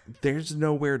says, "There's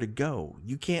nowhere to go.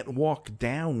 You can't walk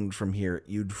down from here.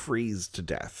 You'd freeze to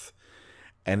death."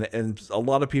 And a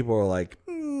lot of people are like,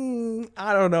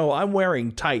 I don't know. I'm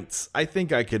wearing tights. I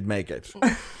think I could make it.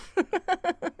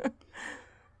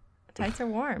 Tights are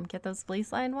warm. Get those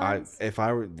fleece-lined ones. If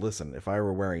I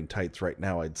were wearing tights right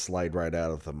now, I'd slide right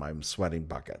out of them. I'm sweating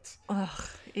buckets. Ugh,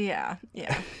 yeah.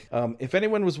 If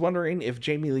anyone was wondering if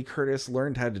Jamie Lee Curtis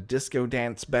learned how to disco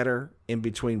dance better in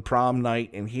between prom night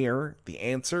and here, the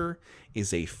answer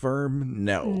is a firm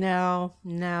no.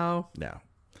 No.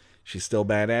 She's still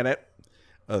bad at it.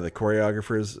 The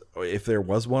choreographers, if there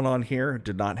was one on here,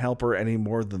 did not help her any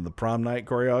more than the prom night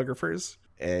choreographers.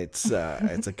 It's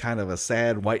a kind of a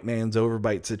sad white man's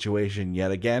overbite situation yet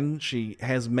again. She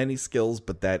has many skills,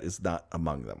 but that is not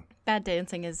among them. Bad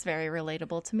dancing is very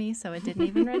relatable to me, so it didn't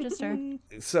even register.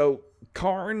 So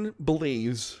Karn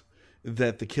believes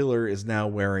that the killer is now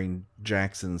wearing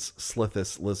Jackson's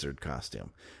Slithus lizard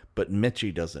costume, but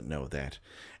Mitchie doesn't know that.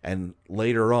 And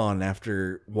later on,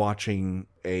 after watching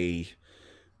a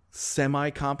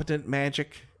semi-competent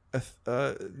magic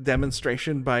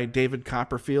demonstration by David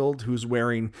Copperfield, who's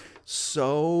wearing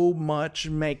so much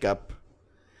makeup.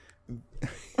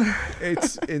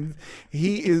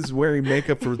 He is wearing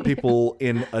makeup for people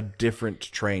in a different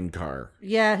train car.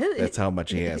 Yeah, that's how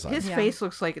much he has on. His face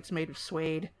looks like it's made of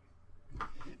suede.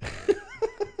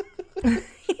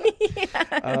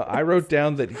 I wrote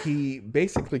down that he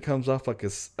basically comes off like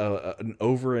an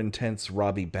over-intense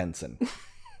Robbie Benson.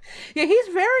 Yeah, he's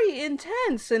very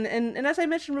intense, and as I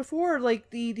mentioned before, like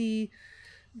the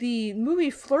movie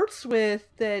flirts with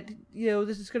that,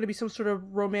 this is going to be some sort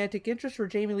of romantic interest for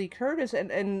Jamie Lee Curtis,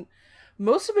 and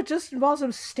most of it just involves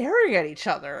them staring at each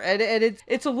other, and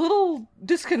it's a little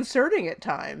disconcerting at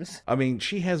times. I mean,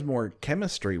 she has more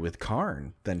chemistry with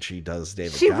Karn than she does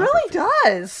David. She really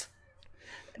does.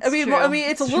 I mean,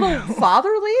 it's a little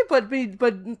fatherly, but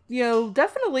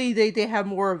definitely they have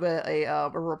more of a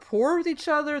rapport with each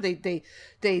other.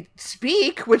 They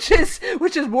speak, which is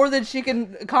more than she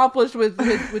can accomplish with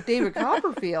David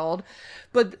Copperfield.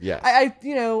 But yes.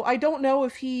 I don't know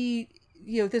if he,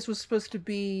 this was supposed to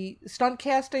be stunt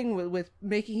casting with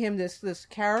making him this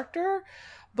character,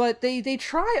 but they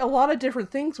try a lot of different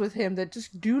things with him that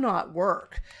just do not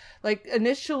work. Like,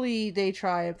 initially, they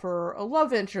try for a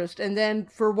love interest, and then,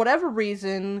 for whatever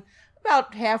reason,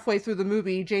 about halfway through the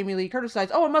movie, Jamie Lee Curtis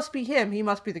decides, it must be him. He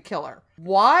must be the killer.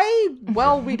 Why?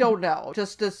 Well, we don't know.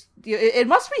 It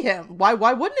must be him.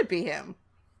 Why wouldn't it be him?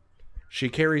 She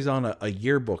carries on a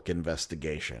yearbook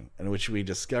investigation, in which we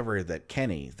discover that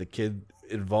Kenny, the kid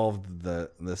involved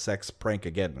in the sex prank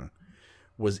again,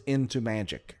 was into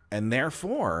magic, and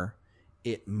therefore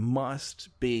it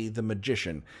must be the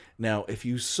magician. Now, if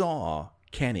you saw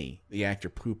Kenny, the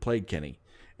actor who played Kenny,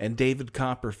 and David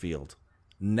Copperfield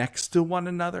next to one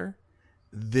another,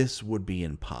 this would be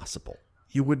impossible.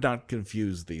 You would not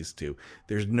confuse these two.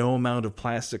 There's no amount of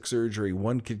plastic surgery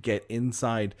one could get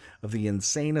inside of the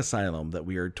insane asylum that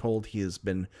we are told he has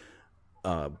been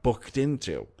booked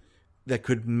into that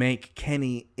could make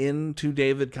Kenny into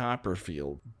David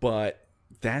Copperfield. But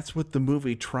that's what the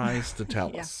movie tries to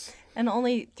tell us. And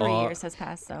only 3 years has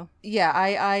passed, so. Yeah,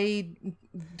 I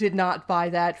did not buy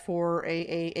that for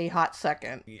a hot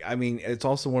second. I mean, it's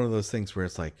also one of those things where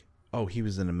it's like, he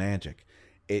was into magic.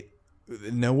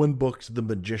 No one booked the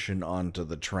magician onto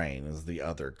the train is the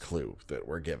other clue that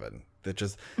we're given. That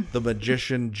just the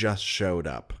magician just showed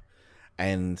up.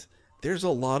 And there's a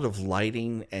lot of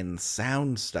lighting and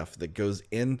sound stuff that goes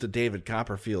into David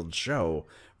Copperfield's show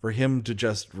for him to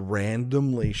just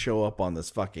randomly show up on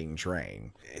this fucking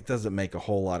train. It doesn't make a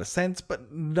whole lot of sense,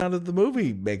 but none of the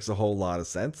movie makes a whole lot of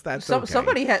sense. That's okay.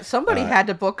 Somebody had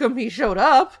to book him. He showed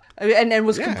up and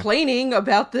was complaining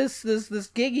about this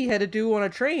gig he had to do on a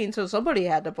train, so somebody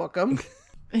had to book him.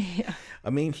 Yeah. I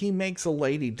mean, he makes a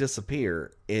lady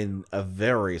disappear in a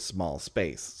very small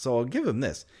space, so I'll give him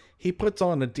this. He puts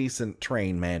on a decent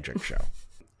train magic show.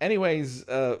 Anyways,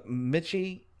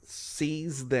 Mitchie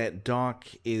sees that Doc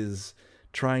is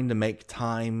trying to make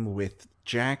time with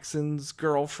Jackson's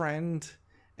girlfriend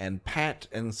and Pat,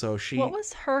 and so she... What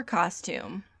was her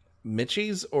costume?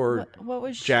 Mitchie's or what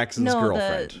was Jackson's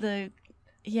girlfriend?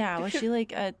 Yeah, was she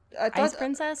like a ice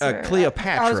princess?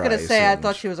 Cleopatra. I was going to say, I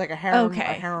thought she was like a harem, Okay.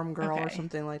 a harem girl or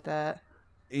something like that.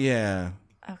 Yeah.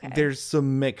 Okay. There's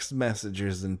some mixed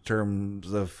messages in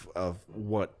terms of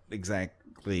what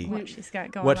exactly what she's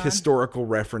got going what on. historical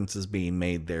reference is being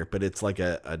made there, but it's like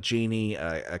a genie,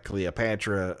 a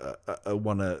Cleopatra,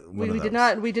 one of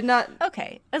those. We did not.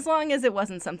 Okay, as long as it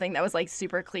wasn't something that was like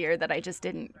super clear that I just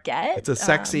didn't get. It's a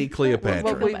sexy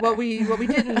Cleopatra. What we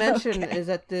didn't mention is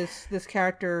that this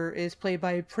character is played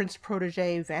by Prince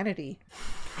Protege Vanity.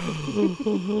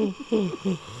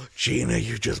 Gina,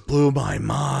 you just blew my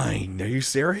mind. Are you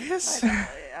serious?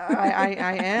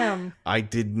 I am. I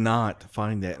did not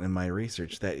find that in my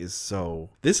research. That is so...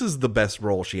 This is the best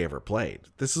role she ever played.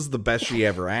 This is the best she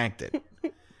ever acted.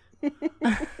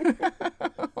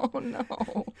 Oh,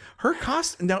 no. Her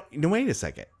costume... No, wait a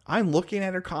second. I'm looking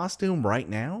at her costume right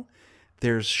now.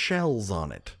 There's shells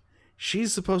on it.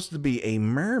 She's supposed to be a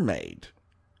mermaid.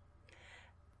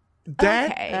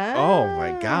 Okay. Oh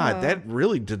my God, that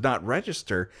really did not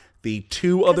register the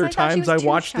two other times I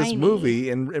watched this movie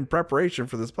in preparation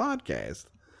for this podcast.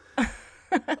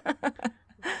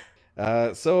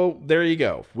 So there you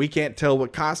go. We can't tell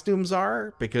what costumes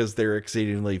are because they're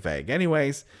exceedingly vague.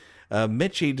 Anyways,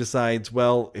 Mitchie decides,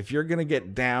 well, if you're going to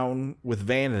get down with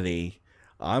Vanity,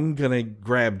 I'm going to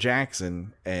grab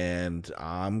Jackson and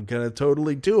I'm going to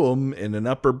totally do him in an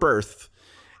upper berth.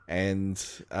 And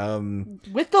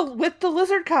with the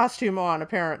lizard costume on,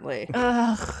 apparently.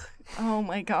 Ugh. Oh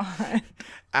my God.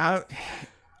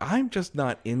 I'm just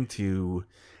not into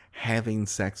having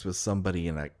sex with somebody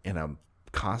in a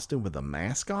costume with a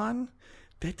mask on.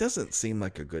 That doesn't seem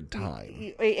like a good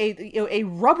time. A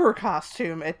rubber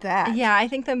costume at that. Yeah, I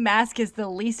think the mask is the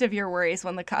least of your worries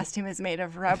when the costume is made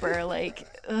of rubber. Like,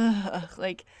 ugh.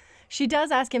 Like, she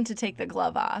does ask him to take the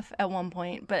glove off at one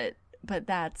point, but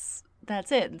that's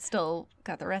it. And still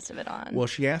got the rest of it on. Well,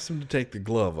 she asks him to take the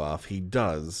glove off. He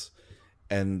does.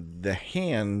 And the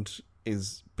hand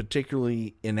is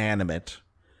particularly inanimate.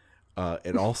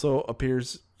 It also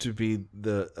appears to be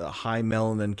the high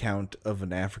melanin count of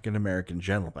an African-American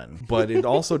gentleman. But it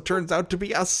also turns out to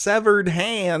be a severed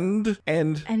hand.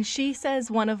 And she says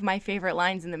one of my favorite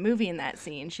lines in the movie in that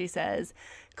scene. She says,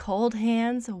 "Cold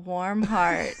hands, warm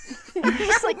heart."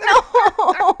 She's like, no.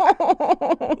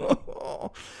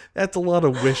 That's a lot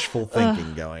of wishful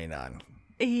thinking going on.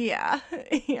 Yeah.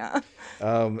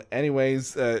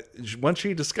 Anyways, once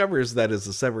she discovers that is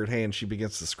a severed hand, she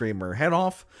begins to scream her head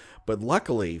off. But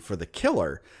luckily for the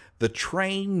killer, the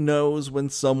train knows when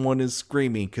someone is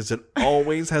screaming because it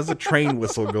always has a train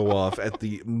whistle go off at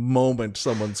the moment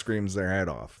someone screams their head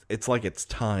off. It's like it's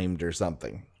timed or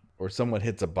something, or someone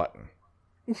hits a button.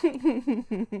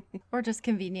 Or just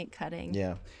convenient cutting.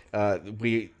 Yeah.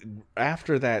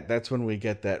 After that's when we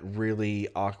get that really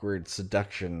awkward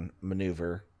seduction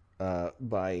maneuver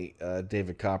by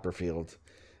David Copperfield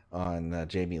on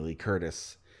Jamie Lee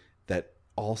Curtis that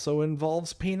also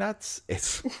involves peanuts.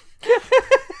 It's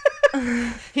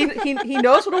he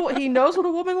knows what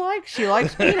a woman likes. She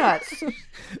likes peanuts.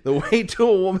 The way to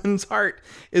a woman's heart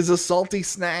is a salty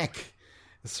snack.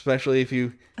 Especially if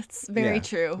you... That's very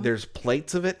true. There's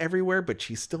plates of it everywhere, but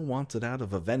she still wants it out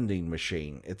of a vending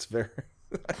machine. It's very...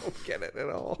 I don't get it at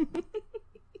all.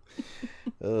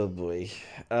 Oh, boy.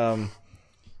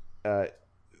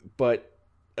 But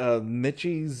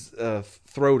Mitchie's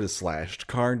throat is slashed.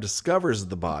 Karn discovers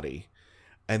the body,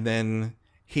 and then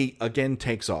he again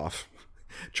takes off.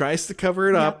 Tries to cover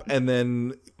it up, and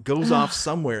then goes off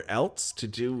somewhere else to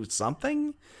do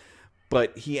something.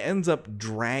 But he ends up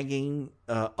dragging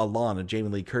Alana, Jamie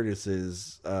Lee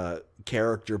Curtis's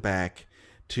character, back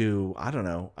to, I don't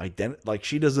know, like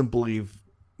she doesn't believe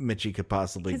Mitchie could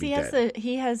possibly be dead.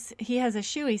 He has a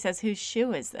shoe. He says, "Whose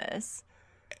shoe is this?"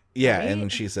 Yeah, right?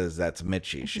 And she says that's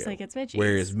Mitchie's shoe. She's like, "It's Mitchie's.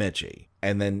 Where is Mitchie?"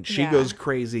 And then she goes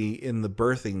crazy in the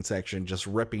birthing section, just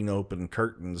ripping open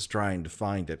curtains trying to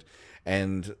find it.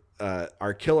 And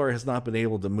our killer has not been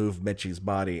able to move Mitchie's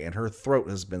body, and her throat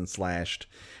has been slashed.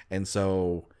 And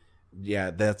so, yeah,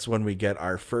 that's when we get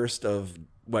our first of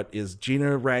what is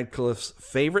Gina Radcliffe's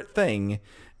favorite thing,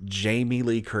 Jamie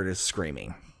Lee Curtis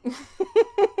screaming.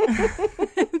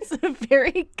 It's a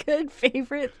very good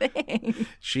favorite thing.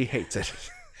 She hates it.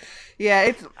 Yeah,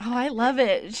 it's I love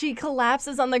it. She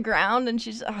collapses on the ground and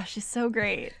she's so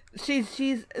great.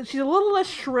 she's a little less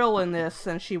shrill in this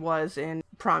than she was in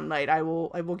Prom Night. I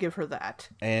will give her that.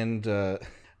 And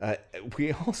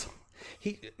we also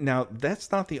now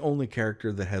that's not the only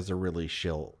character that has a really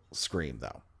shrill scream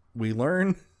though. We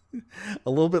learn a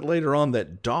little bit later on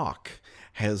that Doc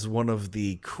has one of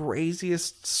the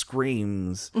craziest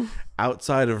screams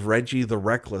outside of Reggie the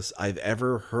Reckless I've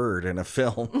ever heard in a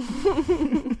film.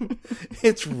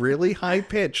 It's really high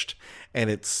pitched and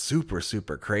it's super,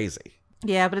 super crazy.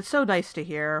 Yeah, but it's so nice to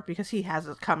hear because he has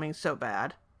it coming so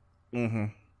bad. Mm-hmm.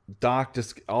 Doc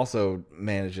just also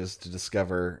manages to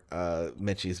discover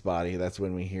Mitchie's body. That's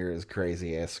when we hear his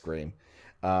crazy ass scream.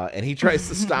 And he tries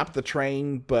to stop the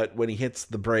train, but when he hits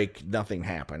the brake, nothing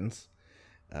happens.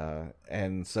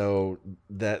 And so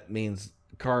that means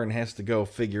Karn has to go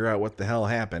figure out what the hell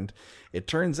happened. It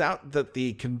turns out that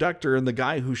the conductor and the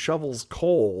guy who shovels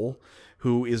coal,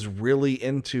 who is really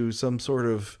into some sort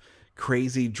of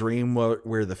crazy dream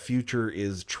where the future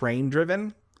is train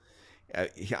driven.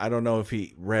 I don't know if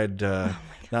he read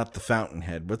not the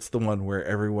Fountainhead. What's the one where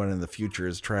everyone in the future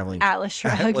is traveling? Atlas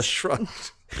Shrugged. Atlas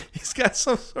Shrugged. He's got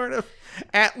some sort of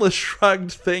Atlas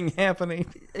Shrugged thing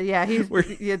happening. Yeah,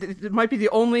 it might be the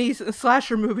only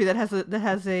slasher movie that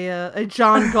has a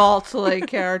John Galt like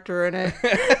character in it.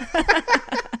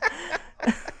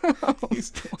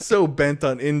 He's so bent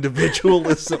on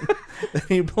individualism that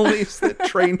he believes that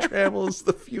train travel is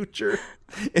the future.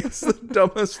 It's the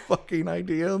dumbest fucking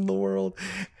idea in the world.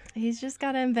 He's just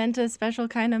got to invent a special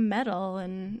kind of metal,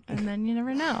 and then you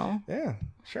never know. Yeah,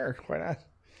 sure, why not?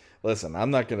 Listen, I'm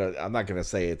not gonna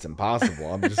say it's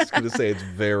impossible. I'm just gonna say it's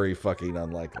very fucking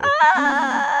unlikely.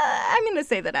 I'm gonna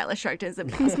say that Atlas Shrugged is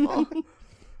impossible.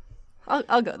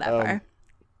 I'll go that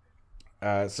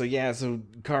far. So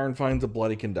Karn finds a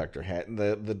bloody conductor hat,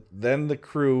 and then the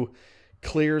crew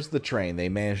clears the train. They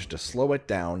manage to slow it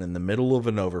down in the middle of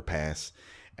an overpass,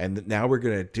 and now we're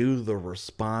gonna do the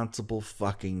responsible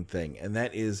fucking thing, and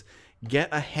that is get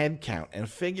a head count and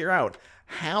figure out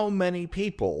how many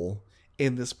people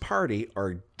in this party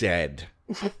are dead.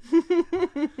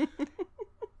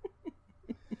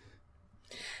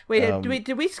 Wait,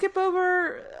 did we skip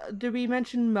over? Did we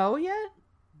mention Mo yet?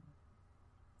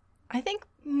 I think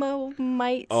Mo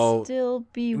might still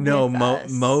be with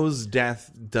us. Mo's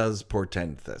death does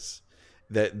portend this.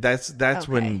 That's okay.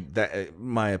 When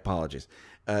my apologies.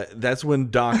 That's when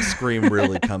Doc's scream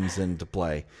really comes into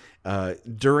play.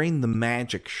 During the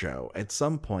magic show, at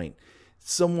some point,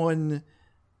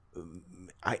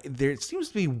 there seems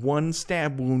to be one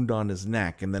stab wound on his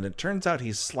neck, and then it turns out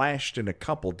he's slashed in a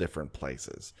couple different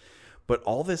places. But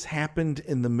all this happened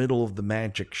in the middle of the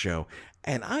magic show,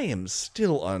 and I am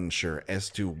still unsure as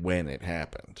to when it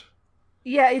happened.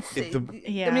 Yeah, I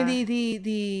mean,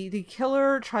 the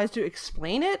killer tries to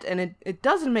explain it, and it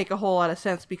doesn't make a whole lot of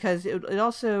sense because it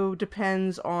also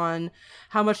depends on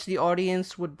how much the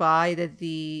audience would buy that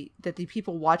the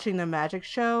people watching the magic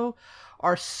show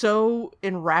are so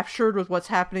enraptured with what's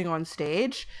happening on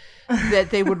stage that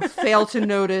they would fail to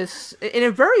notice in a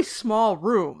very small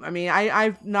room. I mean,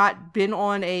 I've not been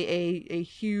on a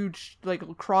huge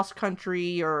like cross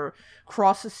country or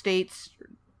cross the states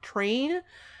train,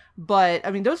 but I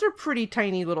mean those are pretty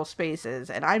tiny little spaces,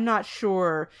 and I'm not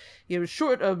sure,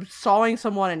 short of sawing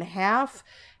someone in half,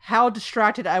 how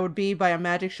distracted I would be by a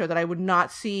magic show that I would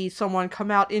not see someone come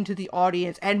out into the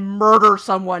audience and murder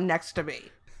someone next to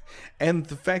me. And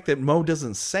the fact that Mo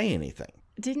doesn't say anything.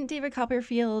 Didn't David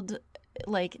Copperfield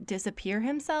disappear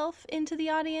himself into the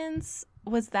audience?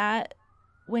 Was that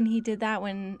when he did that?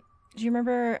 Do you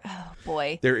remember? Oh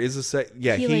boy, there is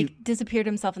he disappeared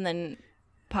himself and then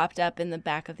popped up in the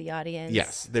back of the audience.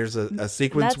 Yes, there's a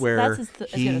sequence where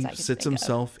he sits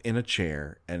himself in a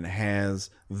chair and has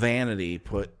Vanity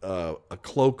put a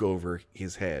cloak over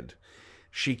his head.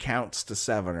 She counts to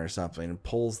 7 or something and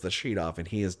pulls the sheet off, and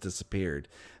he has disappeared.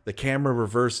 The camera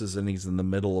reverses and he's in the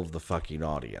middle of the fucking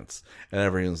audience, and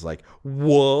everyone's like,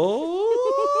 "What?"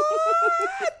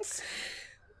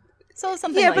 So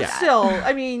something like that. Yeah, but still,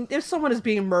 I mean, if someone is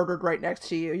being murdered right next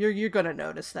to you, you're gonna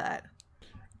notice that.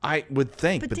 I would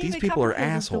think, but these people are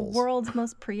assholes. Is the world's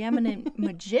most preeminent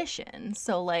magician,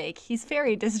 so like he's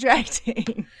very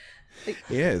distracting.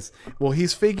 He is. Well,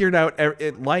 he's figured out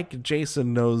like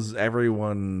Jason knows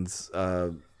everyone's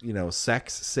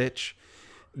sex sitch.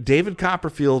 David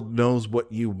Copperfield knows what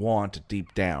you want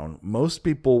deep down. Most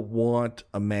people want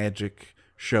a magic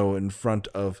show in front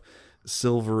of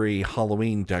silvery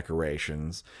Halloween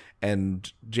decorations,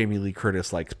 and Jamie Lee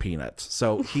Curtis likes peanuts.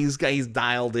 So he's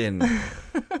dialed in.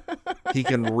 He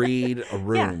can read a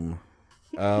room.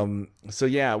 So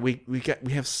yeah, we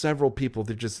have several people.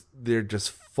 They're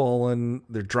just falling.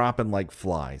 They're dropping like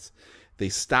flies. They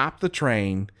stop the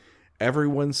train.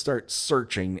 Everyone starts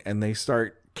searching, and they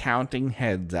start counting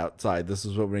heads outside. This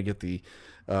is when we get the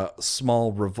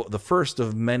small revolt, the first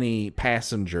of many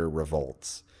passenger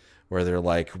revolts, where they're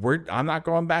like, I'm not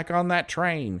going back on that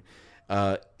train.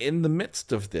 In the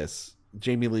midst of this,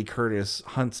 Jamie Lee Curtis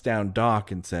hunts down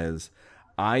Doc and says,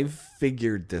 I've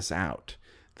figured this out.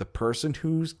 The person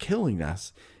who's killing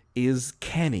us is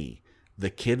Kenny, the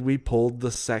kid we pulled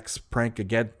the sex prank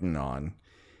again on.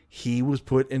 He was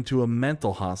put into a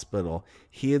mental hospital.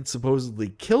 He had supposedly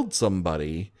killed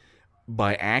somebody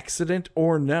by accident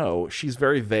or no. She's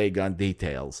very vague on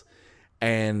details.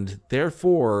 And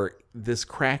therefore, this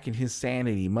crack in his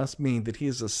sanity must mean that he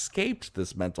has escaped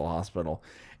this mental hospital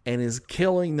and is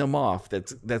killing them off.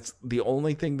 That's the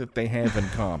only thing that they have in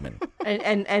common.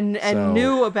 and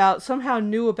somehow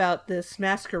knew about this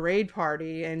masquerade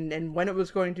party and when it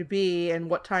was going to be and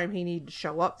what time he needed to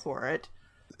show up for it.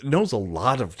 Knows a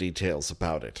lot of details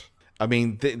about it. I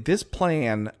mean, this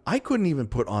plan, I couldn't even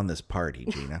put on this party,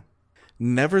 Gina.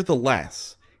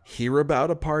 Nevertheless, hear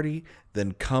about a party,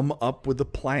 then come up with a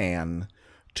plan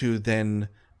to then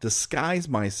disguise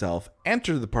myself,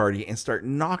 enter the party, and start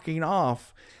knocking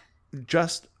off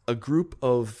just a group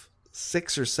of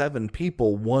 6 or 7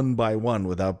 people one by one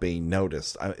without being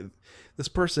noticed. This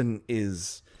person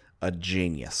is a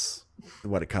genius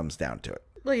when it comes down to it.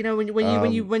 Well, you know, when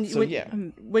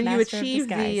you achieve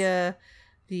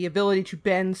the ability to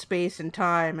bend space and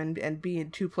time and be in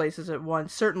 2 places at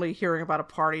once, certainly hearing about a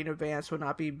party in advance would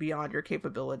not be beyond your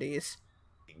capabilities.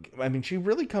 I mean, she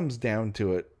really comes down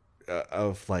to it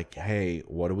of like, hey,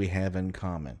 what do we have in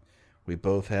common? We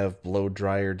both have blow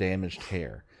dryer damaged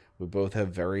hair. We both have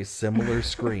very similar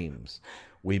screams.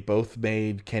 We both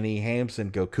made Kenny Hampson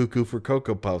go cuckoo for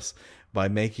Cocoa Puffs by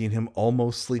making him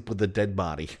almost sleep with a dead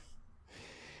body.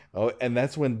 Oh, and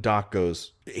that's when Doc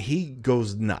goes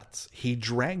nuts. He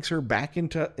drags her back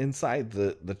inside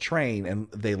the train, and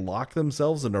they lock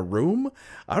themselves in a room.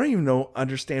 I don't even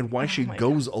understand why she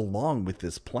goes along with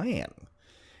this plan.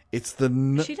 It's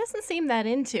she doesn't seem that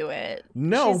into it.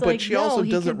 No, but she also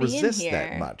doesn't resist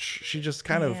that much. She just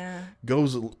kind of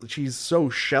goes. She's so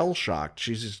shell shocked.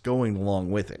 She's just going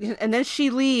along with it. And then she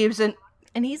leaves, and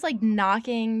he's like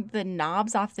knocking the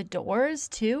knobs off the doors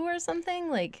too, or something.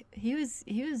 Like he was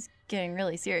getting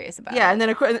really serious about it. Yeah,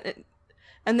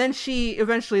 and then she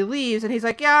eventually leaves, and he's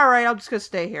like, "Yeah, all right, I'm just gonna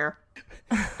stay here."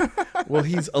 Well,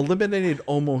 he's eliminated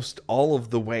almost all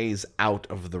of the ways out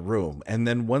of the room, and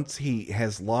then once he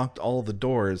has locked all the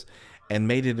doors and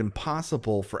made it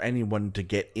impossible for anyone to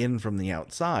get in from the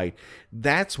outside,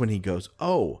 that's when he goes,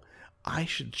 "Oh, I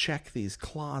should check these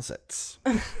closets."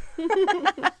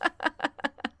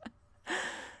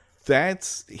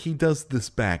 He does this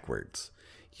backwards.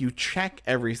 You check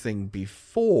everything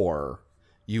before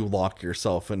you lock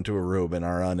yourself into a room and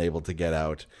are unable to get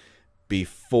out,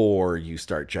 before you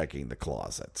start checking the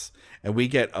closets. And we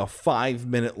get a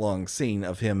 5-minute long scene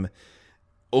of him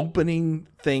opening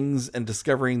things and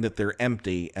discovering that they're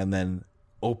empty, and then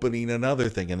opening another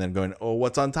thing and then going, oh,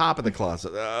 what's on top of the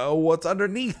closet? Oh, what's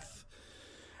underneath?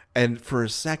 And for a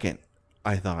second,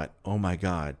 I thought, oh my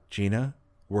God, Gina,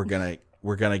 we're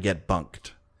gonna get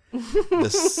bunked. The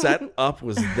setup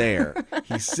was there.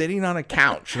 He's sitting on a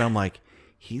couch, and I'm like,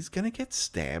 he's gonna get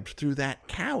stabbed through that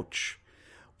couch.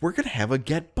 We're gonna have a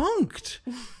get bunked.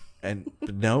 And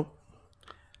nope.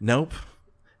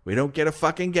 We don't get a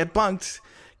fucking get bunked.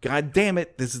 God damn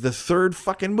it, this is the 3rd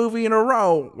fucking movie in a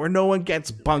row where no one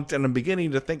gets bunked, and I'm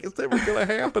beginning to think it's never gonna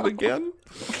happen again.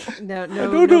 No, I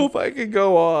don't know if I can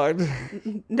go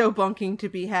on. No bunking to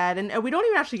be had, and we don't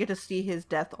even actually get to see his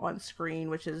death on screen,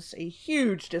 which is a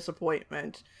huge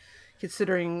disappointment,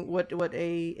 considering what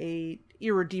a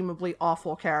irredeemably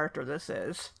awful character this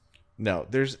is. No,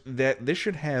 this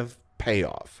should have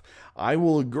payoff. I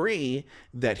will agree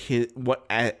that what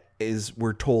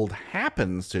we're told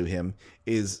happens to him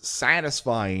is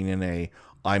satisfying in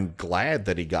I'm glad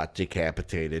that he got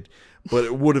decapitated, but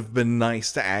it would have been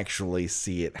nice to actually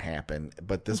see it happen.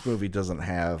 But this movie doesn't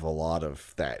have a lot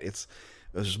of that.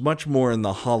 There's much more in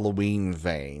the Halloween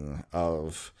vein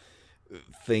of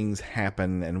things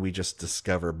happen and we just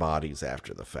discover bodies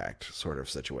after the fact sort of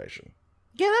situation.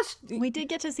 Yeah, we did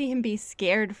get to see him be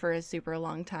scared for a super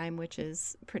long time, which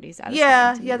is pretty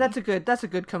satisfying. Yeah, that's a good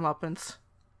comeuppance.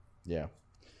 Yeah.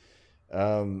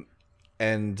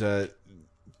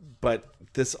 But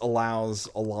this allows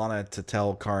Alana to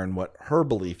tell Karn what her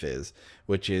belief is,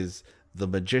 which is the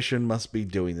magician must be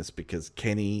doing this because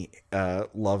Kenny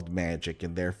loved magic,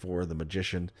 and therefore the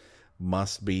magician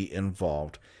must be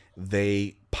involved.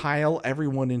 They pile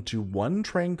everyone into one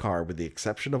train car with the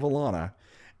exception of Alana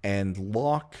and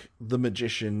lock the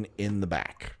magician in the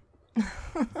back.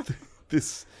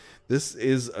 This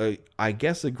is I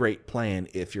guess a great plan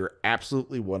if you're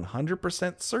absolutely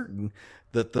 100% certain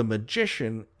that the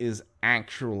magician is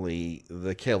actually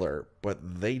the killer,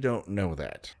 but they don't know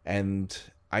that. And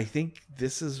I think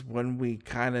this is when we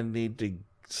kind of need to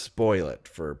spoil it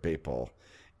for people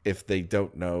if they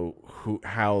don't know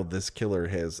how this killer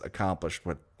has accomplished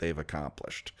what they've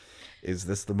accomplished. Is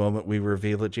this the moment we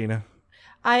reveal it, Gina?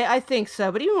 I think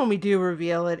so, but even when we do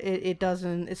reveal it,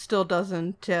 it still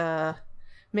doesn't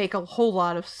make a whole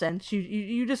lot of sense.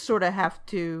 You just sort of have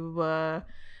to.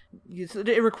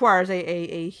 It requires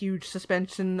a huge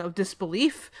suspension of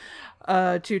disbelief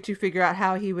to figure out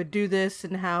how he would do this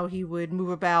and how he would move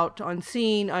about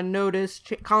unseen,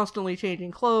 unnoticed, constantly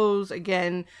changing clothes.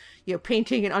 Again,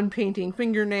 painting and unpainting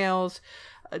fingernails.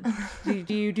 Do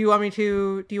you want me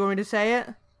to say it?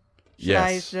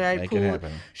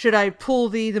 Should I pull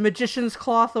the magician's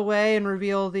cloth away and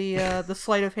reveal the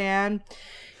sleight of hand?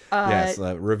 Yes,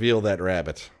 reveal that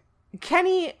rabbit.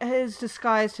 Kenny has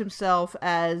disguised himself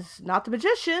as not the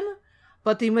magician,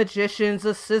 but the magician's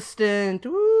assistant.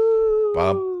 Woo!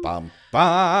 Bum, bum,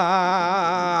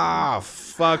 bum.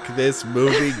 Fuck this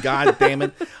movie, god damn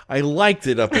it. I liked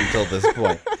it up until this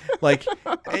point. Like,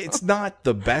 it's not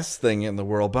the best thing in the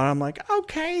world, but I'm like,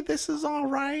 okay, this is all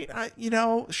right.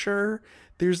 Sure,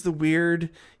 there's the weird,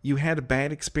 you had a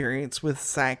bad experience with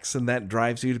sex and that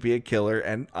drives you to be a killer,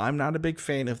 and I'm not a big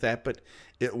fan of that, but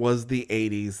it was the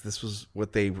 80s. This was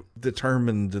what they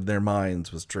determined in their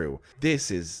minds was true.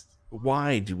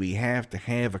 Why do we have to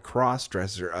have a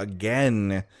cross-dresser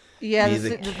again? Yeah, be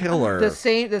the killer. The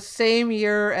same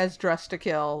year as Dress to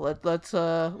Kill.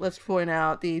 Let's point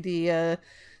out the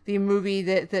movie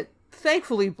that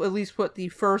thankfully at least put the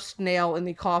first nail in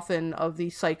the coffin of the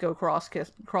psycho cross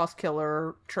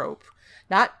killer trope.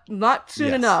 Not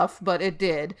soon enough, but it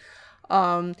did.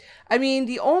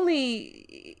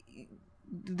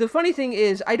 The funny thing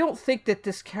is, I don't think that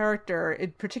this character,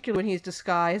 in particular when he's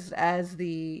disguised as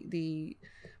the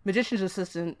magician's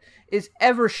assistant, is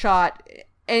ever shot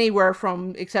anywhere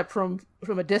except from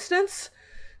a distance.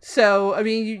 So,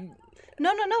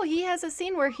 No. He has a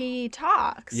scene where he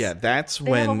talks. Yeah, that's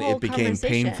when it became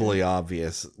painfully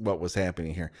obvious what was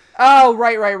happening here. Oh,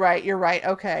 right. You're right.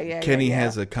 Okay, yeah. Kenny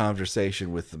has a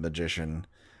conversation with the magician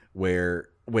where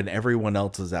when everyone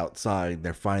else is outside,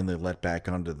 they're finally let back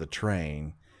onto the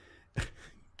train.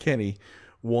 Kenny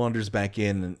wanders back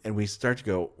in and we start to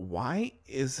go, why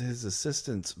is his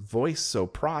assistant's voice so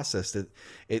processed?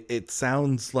 It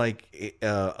sounds like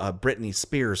a Britney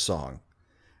Spears song.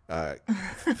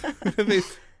 They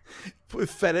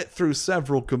fed it through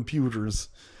several computers,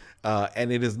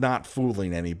 and it is not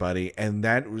fooling anybody. And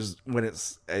that was when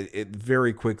it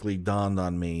very quickly dawned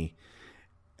on me.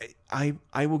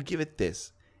 I will give it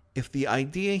this. If the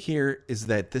idea here is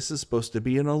that this is supposed to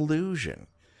be an illusion,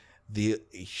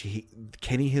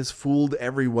 Kenny has fooled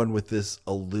everyone with this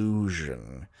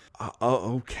illusion.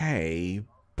 Okay,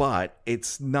 but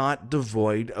it's not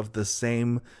devoid of the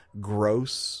same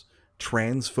gross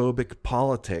transphobic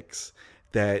politics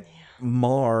that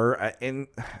mar, and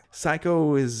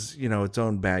Psycho is, its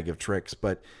own bag of tricks,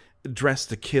 but Dress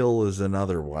to Kill is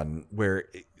another one where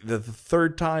the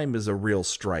third time is a real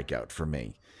strikeout for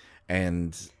me.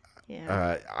 And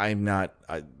I'm not,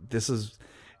 I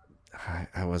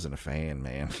wasn't a fan,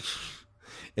 man.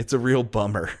 It's a real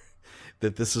bummer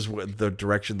that this is the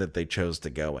direction that they chose to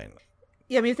go in.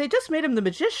 Yeah, if they just made him the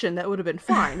magician, that would have been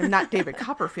fine. And not David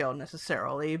Copperfield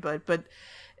necessarily, but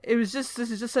it was this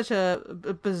is just such a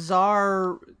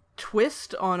bizarre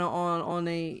twist on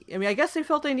a. I guess they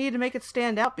felt they needed to make it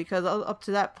stand out because up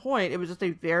to that point, it was just a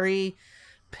very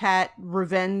pat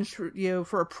revenge,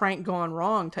 for a prank gone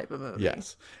wrong type of movie.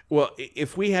 Yes. Well,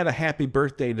 if we had a Happy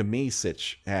Birthday to Me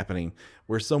sitch happening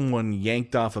where someone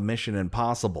yanked off a Mission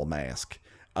Impossible mask,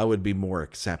 I would be more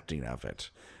accepting of it.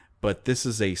 But this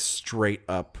is a straight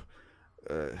up,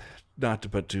 not to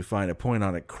put too fine a point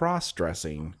on it,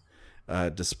 cross-dressing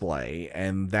display.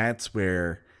 And that's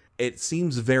where it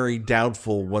seems very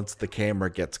doubtful once the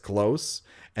camera gets close,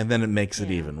 and then it makes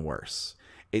it even worse.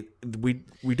 We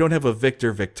don't have a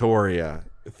Victoria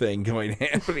thing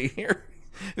happening here.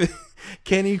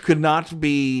 Kenny could not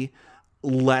be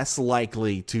less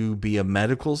likely to be a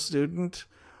medical student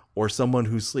or someone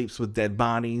who sleeps with dead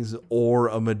bodies, or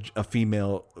a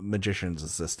female magician's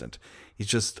assistant. He's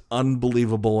just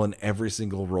unbelievable in every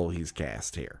single role he's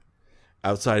cast here.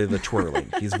 Outside of the twirling,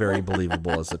 he's very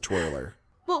believable as a twirler.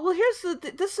 Well,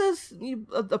 this is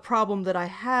a problem that I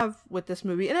have with this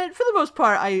movie, and for the most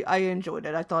part, I enjoyed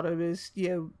it. I thought it was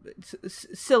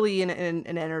silly and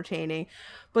entertaining,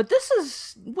 but this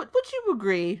is would you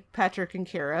agree, Patrick and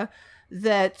Kira,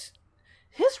 that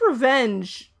his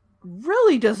revenge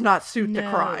really does not suit the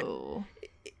crime?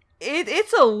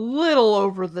 It's a little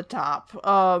over the top.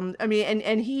 I mean,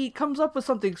 and he comes up with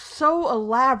something so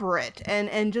elaborate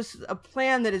and just a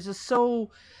plan that is just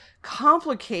so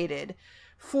complicated.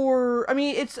 I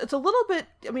mean, it's a little bit.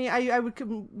 I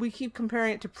mean, we keep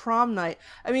comparing it to Prom Night.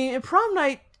 I mean, in Prom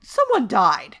Night, someone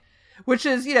died, which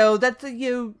is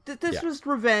this was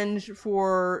revenge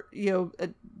for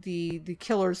the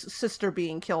killer's sister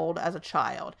being killed as a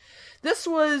child. This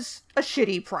was a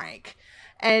shitty prank.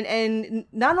 And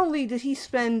not only did he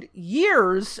spend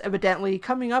years, evidently,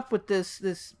 coming up with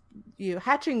this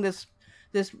hatching this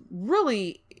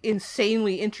really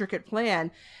insanely intricate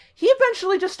plan, he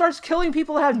eventually just starts killing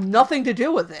people that have nothing to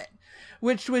do with it,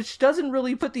 which doesn't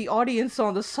really put the audience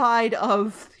on the side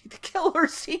of the killer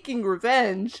seeking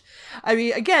revenge. I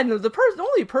mean, again, the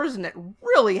only person that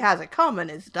really has it coming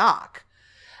is Doc.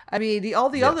 I mean, the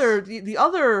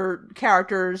other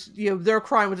characters, their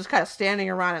crime was just kind of standing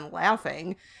around and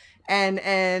laughing, and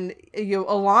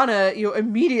Alana,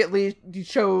 immediately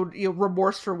showed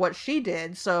remorse for what she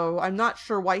did. So I'm not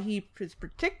sure why he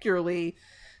particularly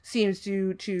seems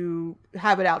to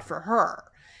have it out for her,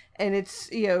 and it's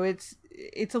a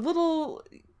little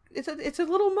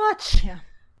much.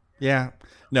 Yeah.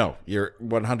 No, you're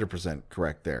 100%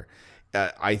 correct there.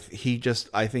 I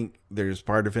think there's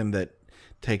part of him that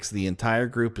takes the entire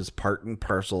group as part and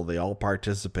parcel. They all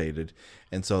participated,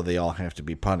 and so they all have to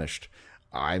be punished.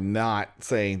 I'm not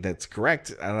saying that's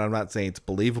correct, and I'm not saying it's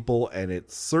believable, and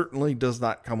it certainly does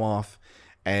not come off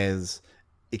as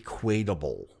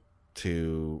equatable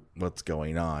to what's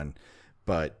going on.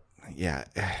 But yeah.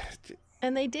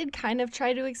 And they did kind of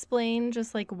try to explain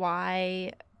just like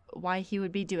why he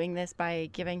would be doing this by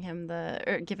giving them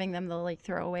the like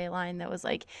throwaway line that was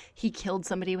like he killed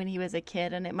somebody when he was a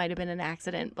kid and it might have been an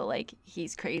accident, but like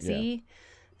he's crazy. Yeah.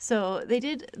 So they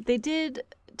did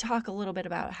talk a little bit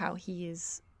about how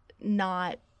he's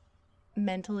not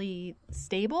mentally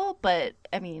stable, but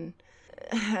I mean,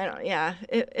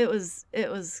 it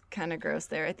was kind of gross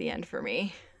there at the end for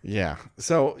me. Yeah.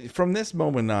 So from this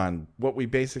moment on, what we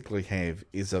basically have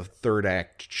is a third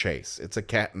act chase. It's a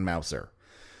cat and mouser.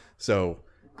 So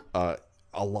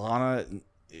Alana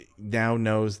now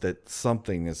knows that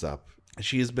something is up.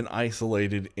 She has been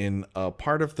isolated in a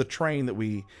part of the train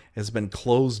that has been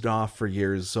closed off for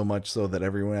years, so much so that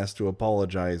everyone has to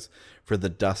apologize for the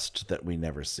dust that we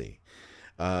never see.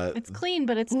 It's clean,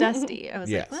 but it's dusty. I was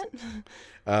yes. like,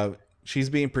 what?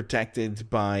 She's being protected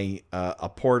by a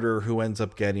porter who ends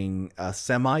up getting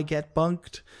get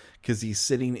bunked because he's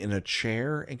sitting in a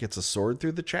chair and gets a sword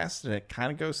through the chest, and it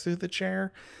kind of goes through the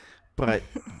chair. But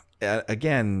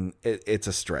again, it's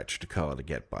a stretch to call it a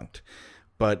get bunked.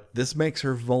 But this makes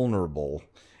her vulnerable,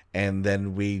 and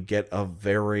then we get a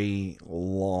very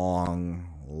long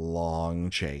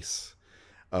chase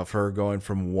of her going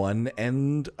from one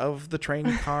end of the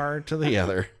train car to the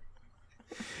other,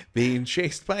 being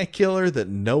chased by a killer that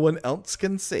no one else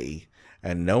can see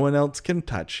and no one else can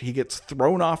touch. He gets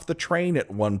thrown off the train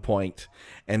at one point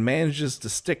and manages to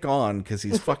stick on because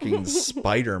he's fucking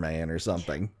Spider-Man or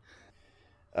something.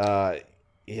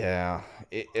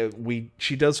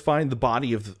 She does find the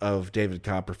body of David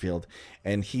Copperfield,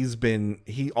 and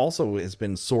he also has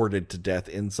been sorted to death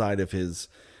inside of his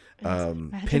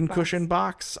pincushion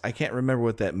box. I can't remember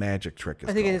what that magic trick is.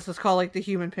 I think it's called like the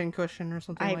human pincushion or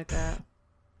something like that.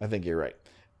 I think you're right.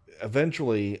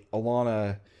 Eventually,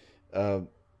 Alana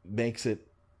makes it.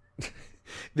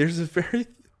 There's a very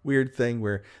weird thing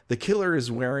where the killer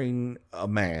is wearing a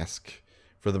mask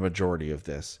for the majority of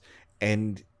this,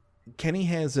 and Kenny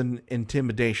has an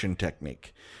intimidation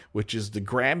technique, which is to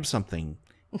grab something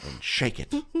and shake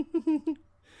it.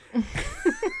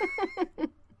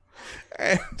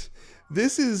 And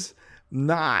this is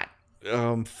not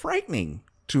frightening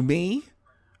to me.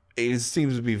 It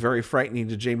seems to be very frightening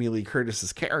to Jamie Lee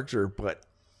Curtis's character, but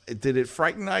did it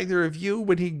frighten either of you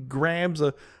when he grabs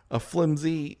a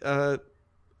flimsy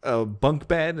bunk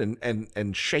bed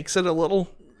and shakes it a little?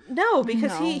 No,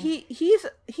 because he's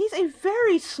a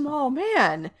very small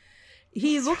man.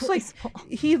 He looks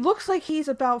like he's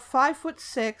about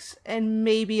 5'6" and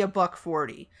maybe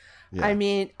 $140. Yeah. I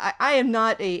mean, I am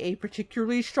not a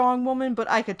particularly strong woman, but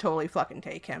I could totally fucking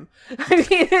take him. I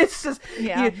mean, it's just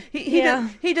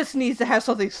he just needs to have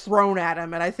something thrown at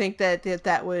him, and I think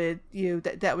that would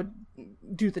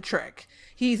do the trick.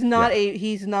 He's not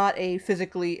a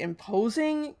physically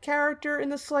imposing character in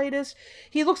the slightest.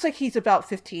 He looks like he's about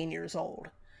 15 years old,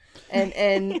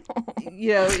 and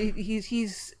you know,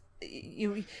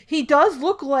 he does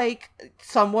look like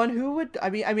someone who would. I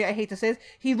mean, I hate to say this,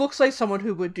 he looks like someone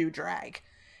who would do drag.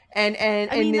 And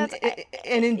indeed,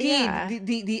 yeah.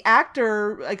 the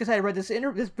actor, like I said, I read this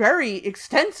very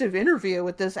extensive interview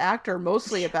with this actor,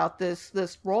 mostly about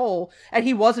this role, and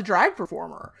he was a drag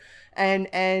performer,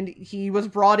 and he was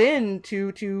brought in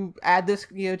to add this,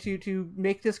 you know, to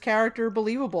make this character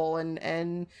believable,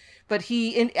 but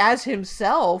as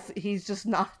himself, he's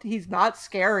not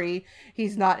scary,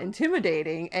 he's not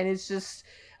intimidating, and it's just.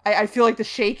 I feel like the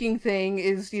shaking thing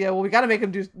is, you know, well, we got to make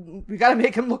him do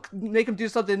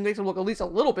something that makes him look at least a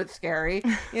little bit scary,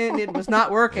 and it was not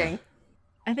working.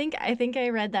 I think I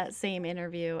read that same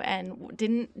interview, and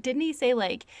didn't he say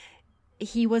like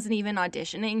he wasn't even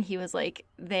auditioning? He was like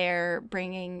there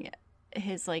bringing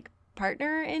his like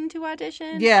partner into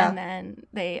audition, and then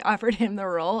they offered him the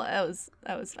role. That was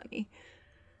funny.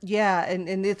 Yeah,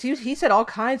 and he said all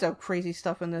kinds of crazy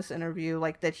stuff in this interview,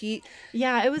 like that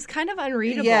it was kind of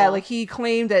unreadable. Yeah, like he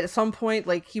claimed that at some point,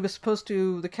 like the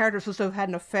character was supposed to have had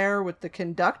an affair with the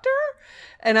conductor,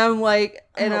 and I'm like,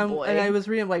 and I was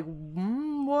reading, like,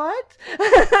 what?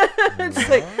 It's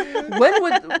like, when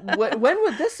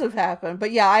would this have happened? But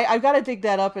yeah, I've got to dig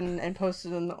that up and post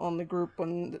it on the group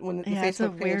when the Facebook it's a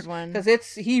page, weird one,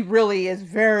 because he really is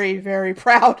very, very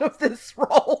proud of this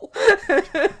role.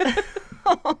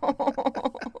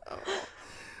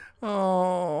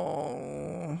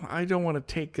 Oh, I don't want to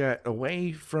take that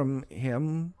away from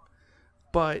him,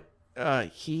 but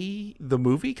the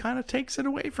movie kind of takes it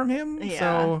away from him. Yeah.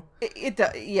 So it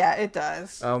does. Yeah, it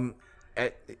does.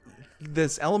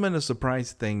 This element of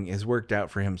surprise thing has worked out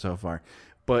for him so far,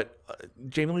 but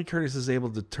Jamie Lee Curtis is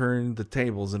able to turn the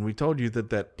tables, and we told you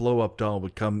that blow up doll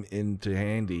would come into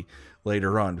handy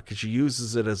later on because she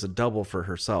uses it as a double for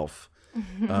herself.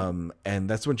 And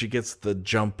that's when she gets the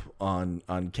jump on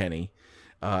Kenny.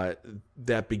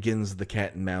 That begins the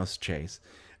cat and mouse chase.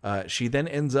 She then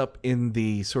ends up in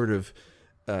the sort of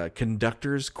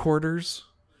conductor's quarters,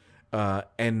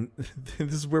 and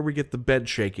this is where we get the bed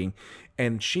shaking.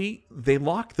 And they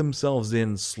lock themselves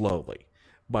in slowly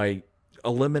by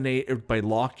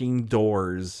locking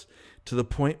doors to the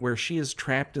point where she is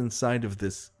trapped inside of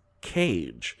this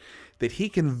cage that he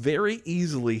can very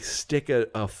easily stick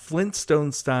a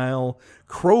Flintstone-style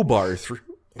crowbar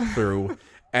through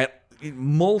at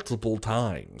multiple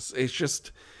times.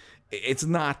 It's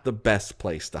not the best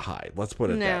place to hide. Let's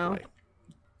put it that way.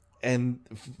 And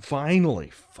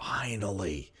finally,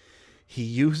 he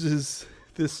uses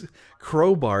this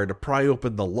crowbar to pry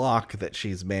open the lock that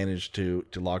she's managed to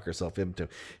lock herself into.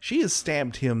 She has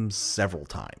stabbed him several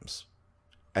times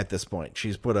at this point.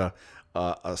 She's put a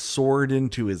sword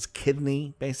into his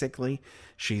kidney, basically.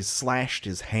 She's slashed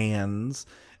his hands.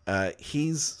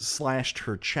 He's slashed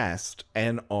her chest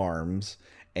and arms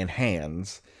and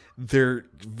hands. They're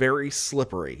very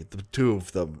slippery, the two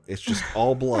of them. It's just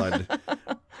all blood,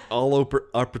 all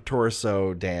upper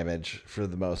torso damage for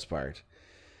the most part.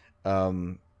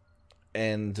 And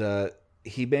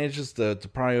he manages to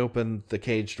pry open the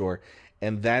cage door,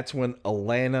 and that's when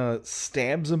Alana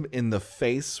stabs him in the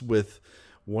face with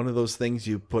one of those things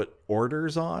you put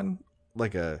orders on,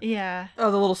 like a... Yeah.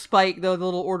 Oh, the little spike, the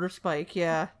little order spike,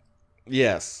 yeah.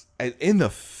 Yes, in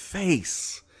the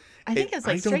face. I think it's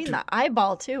like straight in the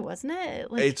eyeball too, wasn't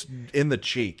it? Like... It's in the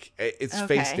cheek. It's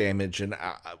face damage, and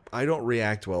I don't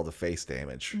react well to face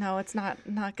damage. No, it's not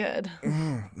good.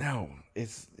 No,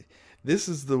 this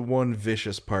is the one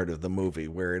vicious part of the movie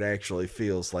where it actually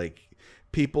feels like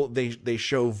people they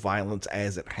show violence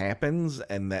as it happens,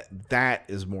 and that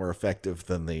is more effective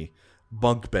than the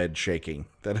bunk bed shaking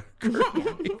that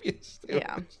occurred previously.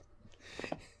 Yeah.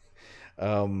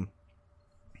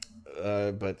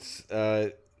 But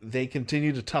they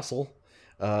continue to tussle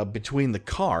between the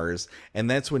cars, and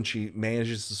that's when she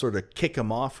manages to sort of kick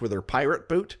him off with her pirate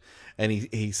boot, and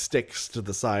he sticks to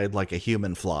the side like a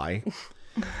human fly.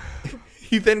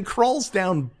 He then crawls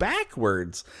down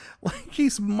backwards like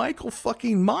he's Michael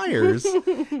fucking Myers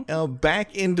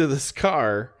back into this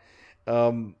car.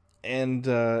 But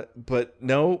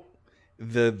no,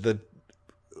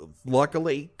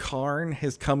 luckily Karn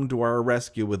has come to our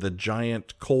rescue with a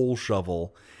giant coal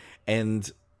shovel,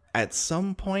 and at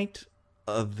some point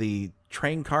the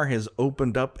train car has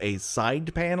opened up a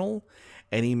side panel,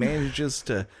 and he manages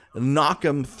to knock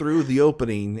him through the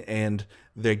opening, and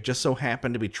they just so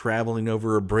happen to be traveling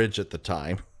over a bridge at the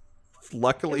time.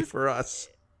 Luckily for us.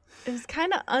 It was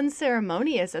kind of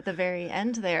unceremonious at the very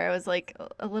end there. It was like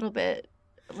a little bit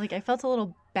like, I felt a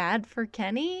little bad for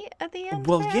Kenny at the end.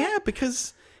 Well, there. yeah,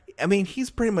 because I mean, he's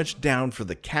pretty much down for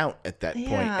the count at that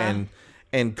point,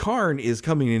 and Karn is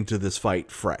coming into this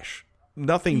fight fresh.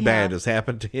 Nothing bad has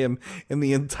happened to him in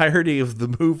the entirety of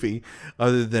the movie,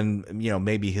 other than,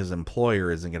 maybe his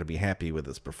employer isn't going to be happy with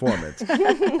his performance.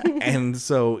 And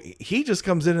so he just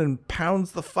comes in and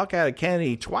pounds the fuck out of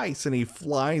Kenny twice, and he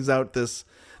flies out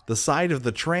the side of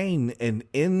the train and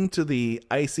into the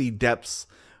icy depths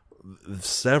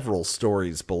several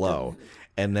stories below.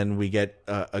 And then we get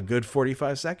a good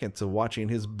 45 seconds of watching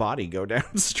his body go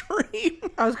downstream.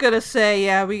 I was gonna say,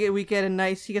 yeah, he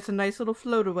gets a nice little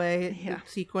float away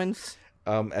sequence.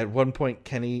 At one point,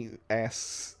 Kenny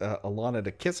asks Alana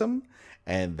to kiss him,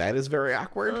 and that is very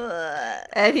awkward.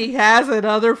 And he has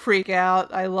another freak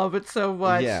out. I love it so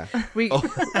much. Yeah.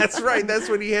 That's right. That's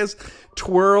when he has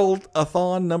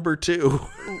twirl-a-thon number 2.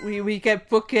 We get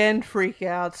bookend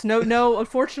freakouts. No,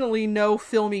 unfortunately, no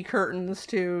filmy curtains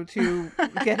to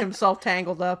get himself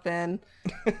tangled up in.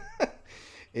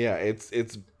 Yeah,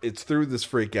 it's through this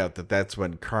freak out that's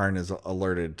when Karn is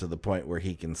alerted to the point where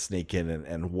he can sneak in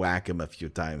and whack him a few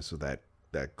times with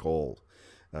that coal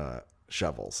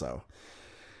shovel. So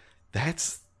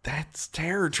that's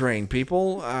Terror Train,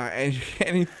 people.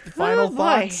 Any final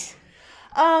thoughts?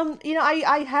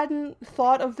 I hadn't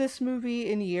thought of this movie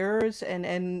in years,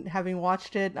 and having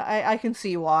watched it, I can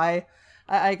see why.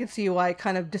 I can see why it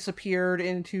kind of disappeared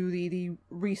into the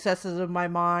recesses of my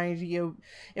mind. In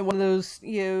one of those,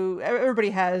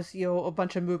 everybody has, a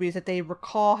bunch of movies that they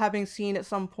recall having seen at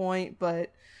some point,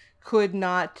 but could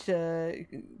not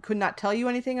tell you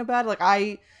anything about it. Like,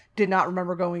 I did not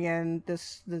remember going in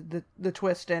the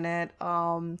twist in it.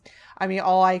 I mean,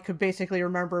 all I could basically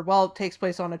remember, it takes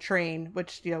place on a train,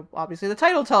 which, obviously the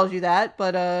title tells you that,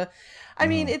 but I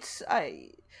mean,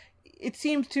 it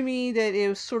seems to me that it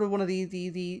was sort of one of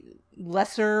the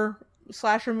lesser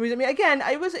slasher movies. I mean, again,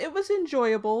 it was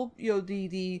enjoyable,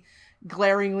 the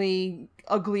glaringly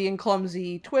ugly and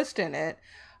clumsy twist in it.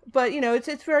 But,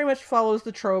 it's very much follows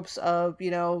the tropes of,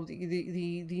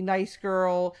 the nice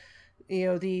girl,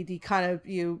 the kind of,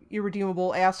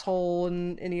 irredeemable asshole,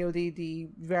 and the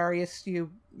various,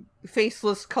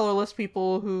 faceless, colorless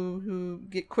people who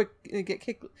get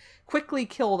quickly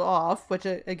killed off, which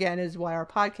again is why our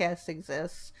podcast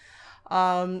exists.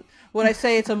 Would I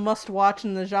say it's a must watch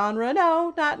in the genre?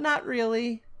 No, not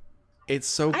really. It's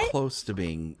so close to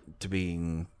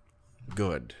being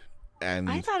good, and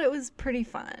I thought it was pretty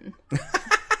fun.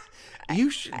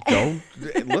 You don't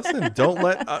listen. Don't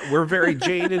let. We're very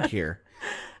jaded here.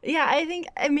 Yeah, I think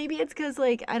maybe it's because,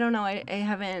 like, I don't know, I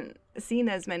haven't seen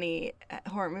as many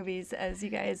horror movies as you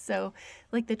guys, so,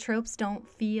 like, the tropes don't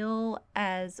feel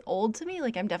as old to me.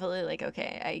 Like, I'm definitely like,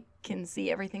 okay, I can see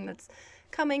everything that's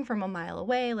coming from a mile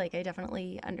away. Like, I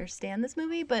definitely understand this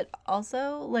movie, but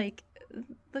also, like,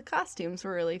 the costumes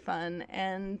were really fun,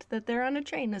 and that they're on a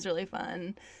train is really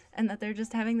fun, and that they're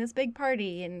just having this big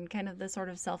party, and kind of the sort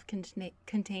of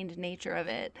self-contained nature of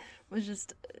it was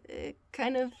just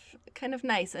kind of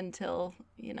nice until,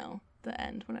 the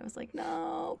end, when I was like,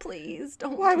 no, please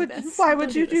don't do this. Why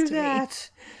would you do that?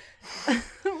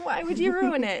 Why would you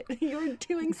ruin it? You were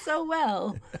doing so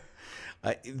well.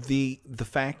 The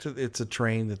fact that it's a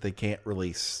train that they can't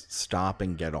really stop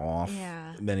and get off.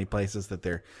 Yeah. Many places that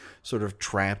they're sort of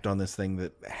trapped on this thing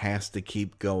that has to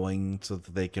keep going so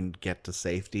that they can get to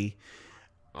safety.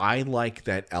 I like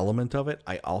that element of it.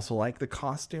 I also like the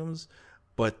costumes,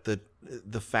 but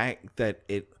the fact that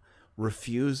it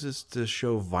refuses to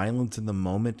show violence in the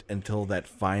moment until that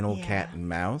final cat and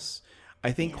mouse,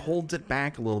 I think holds it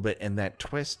back a little bit, and that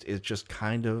twist is just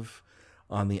kind of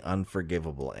on the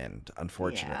unforgivable end,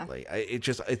 unfortunately.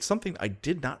 It's something I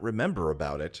did not remember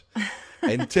about it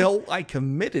until I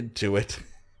committed to it.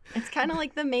 It's kind of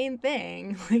like the main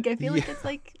thing. Like, I feel like it's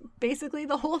like basically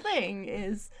the whole thing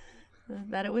is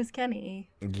that it was Kenny.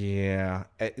 Yeah.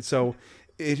 So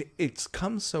it's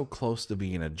come so close to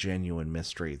being a genuine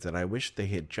mystery that I wish they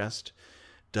had just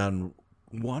done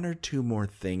one or two more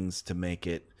things to make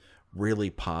it really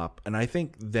pop. And I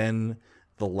think then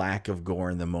the lack of gore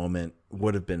in the moment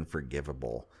would have been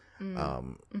forgivable.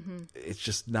 It's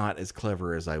just not as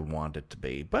clever as I want it to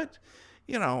be. But,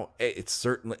 it's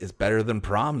certainly is better than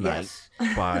Prom Night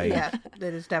by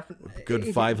that is definitely good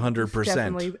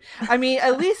 500%. I mean,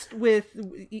 at least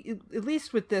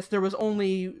with this, there was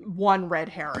only one red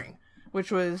herring,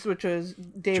 which was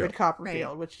David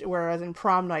Copperfield. Right. Whereas in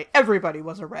Prom Night, everybody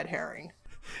was a red herring.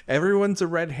 Everyone's a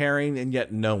red herring, and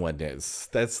yet no one is.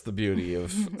 That's the beauty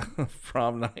of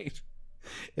Prom Night.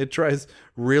 It tries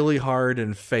really hard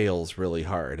and fails really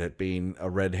hard at being a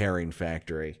red herring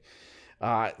factory.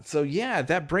 So yeah,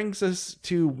 that brings us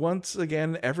to, once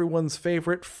again, everyone's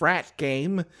favorite frat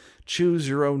game, Choose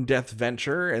Your Own Death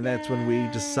Venture. And that's when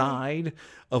we decide,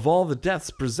 of all the deaths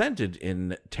presented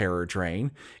in Terror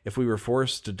Train, if we were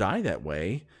forced to die that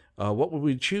way, what would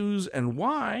we choose and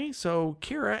why? So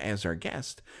Kira, as our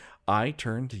guest, I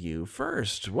turn to you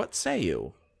first. What say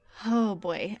you? Oh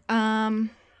boy.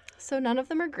 So none of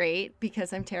them are great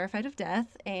because I'm terrified of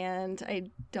death and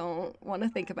I don't want to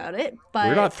think about it. But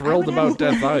we're not thrilled about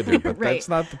death either, but right. That's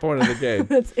not the point of the game.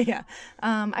 Yeah.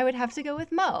 I would have to go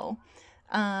with Mo.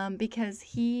 Because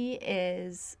he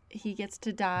gets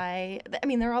to die. I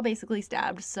mean, they're all basically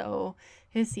stabbed, so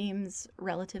his seems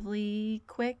relatively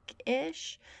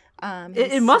quick-ish.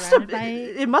 It must have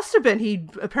been. He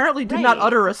apparently did not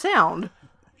utter a sound.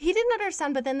 He didn't utter a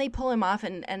sound, but then they pull him off,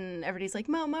 and everybody's like,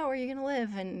 Mo, are you gonna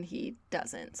live? And he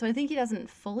doesn't. So I think he doesn't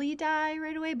fully die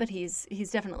right away, but he's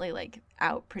definitely like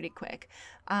out pretty quick.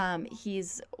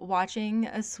 He's watching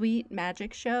a sweet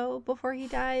magic show before he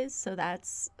dies, so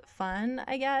that's fun,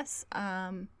 I guess.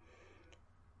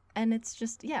 And it's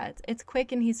just, yeah, it's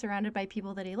quick, and he's surrounded by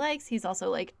people that he likes. He's also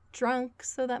like drunk,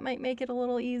 so that might make it a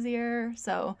little easier.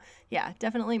 So yeah,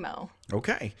 definitely Mo.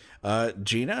 Okay.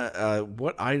 Gina,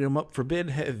 what item up for bid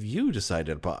have you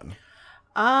decided upon?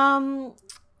 I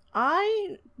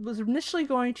was initially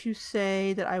going to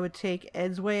say that I would take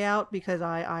Ed's way out because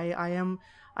I am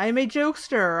a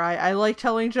jokester. I like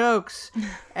telling jokes,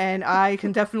 and I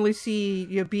can definitely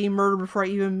see being murdered before I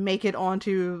even make it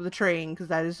onto the train, because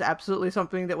that is absolutely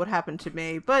something that would happen to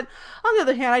me. But on the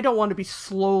other hand, I don't want to be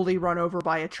slowly run over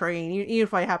by a train, even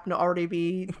if I happen to already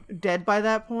be dead by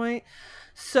that point.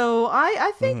 So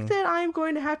I think that I'm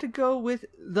going to have to go with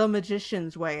the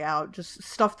magician's way out, just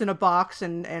stuffed in a box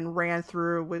and ran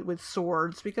through with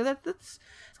swords, because it's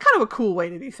kind of a cool way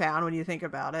to be found when you think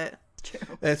about it.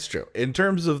 True. That's true. In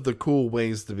terms of the cool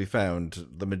ways to be found,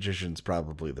 the magician's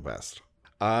probably the best.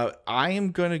 I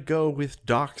am going to go with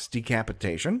Doc's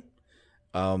decapitation,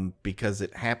 because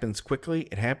it happens quickly,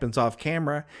 it happens off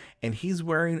camera, and he's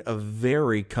wearing a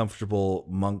very comfortable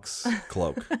monk's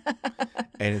cloak.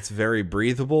 And it's very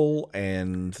breathable,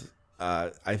 and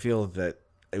I feel that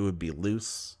it would be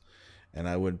loose, and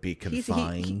I wouldn't be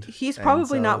confined. He's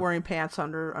probably not wearing pants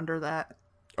under that.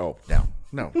 Oh,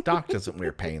 no, Doc doesn't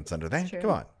wear pants under that. Come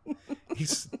on.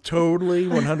 He's totally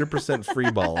 100% free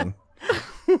balling.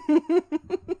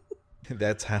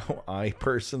 That's how I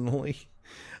personally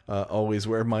always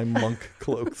wear my monk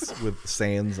cloaks with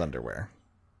sans underwear.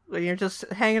 Well, you're just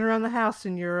hanging around the house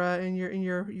in your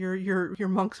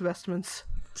monk's vestments.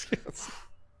 Yes.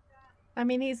 I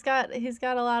mean, he's got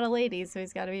a lot of ladies, so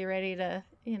he's got to be ready to,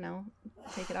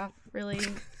 take it off really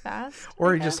fast.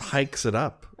 Or he just hikes it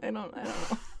up. I don't know.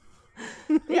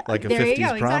 Yeah, like a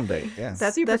 50s prom date. Yeah.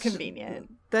 That's super convenient.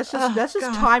 That's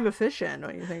just time efficient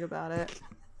when you think about it.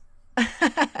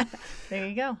 There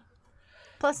you go.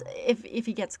 Plus, if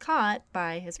he gets caught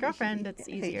by his girlfriend, it's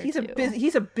easier.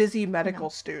 He's a busy medical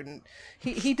student.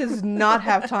 He does not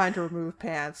have time to remove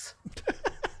pants.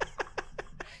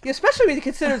 Especially when you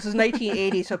consider this is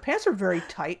 1980, so pants are very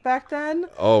tight back then.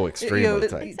 Oh, extremely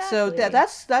tight. Exactly. So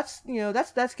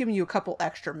that's giving you a couple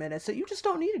extra minutes that you just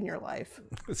don't need in your life.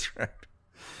 That's right.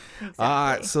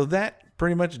 Exactly. So that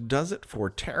pretty much does it for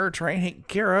Terror Train. Hey,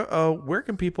 Kara, where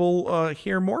can people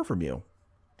hear more from you?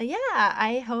 Yeah,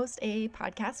 I host a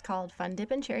podcast called Fun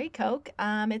Dip and Cherry Coke.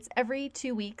 It's every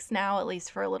 2 weeks now, at least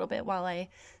for a little bit, while I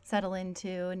settle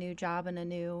into a new job in a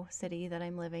new city that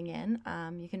I'm living in.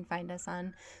 You can find us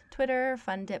on Twitter,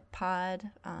 Fun Dip Pod,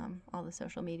 all the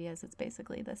social medias. It's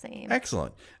basically the same.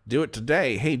 Excellent. Do it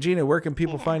today. Hey, Gina, where can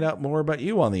people find out more about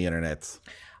you on the internet?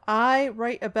 I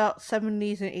write about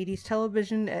 70s and 80s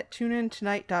television at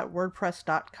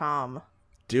tuneintonight.wordpress.com.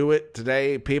 Do it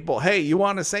today, people. Hey, you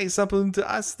want to say something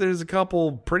to us? There's a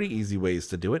couple pretty easy ways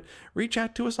to do it. Reach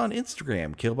out to us on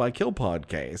Instagram, Kill by Kill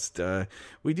Podcast.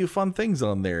 We do fun things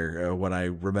on there, when I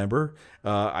remember.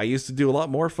 I used to do a lot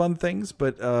more fun things,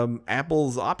 but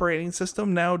Apple's operating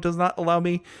system now does not allow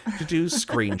me to do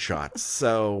screenshots.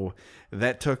 So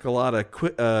that took a lot of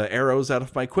arrows out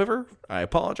of my quiver. I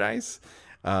apologize.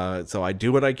 So I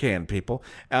do what I can, people.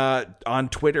 On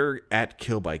Twitter at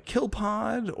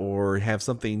KillByKillPod, or have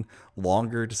something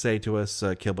longer to say to us,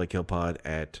 KillByKillPod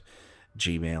at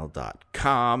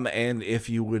gmail.com. And if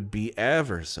you would be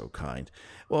ever so kind,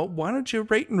 well, why don't you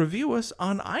rate and review us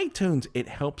on iTunes? It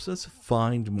helps us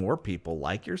find more people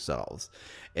like yourselves.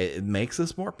 It makes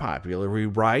us more popular. We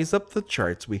rise up the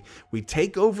charts. We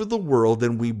take over the world,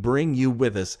 and we bring you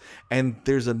with us. And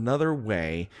there's another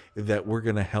way that we're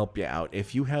going to help you out.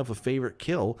 If you have a favorite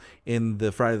kill in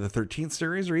the Friday the 13th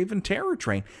series or even Terror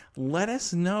Train, let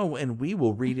us know, and we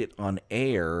will read it on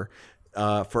air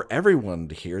for everyone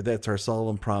to hear. That's our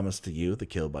solemn promise to you, the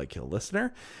Kill by Kill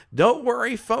listener. Don't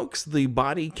worry, folks. The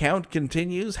body count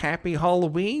continues. Happy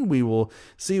Halloween. We will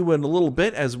see you in a little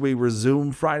bit as we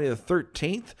resume Friday the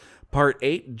 13th. Part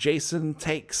 8, Jason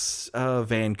Takes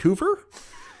Vancouver.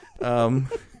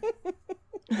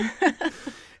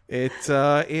 It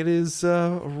is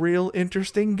a real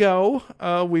interesting go.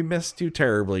 We missed you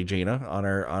terribly, Gina, on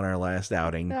our last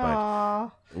outing.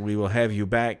 Aww. But we will have you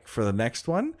back for the next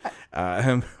one.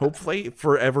 Hopefully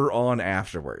forever on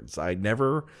afterwards. I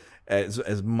never,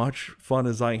 as much fun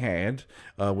as I had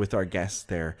with our guests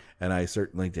there, and I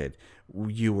certainly did.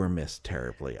 You were missed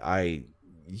terribly.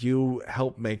 You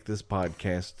helped make this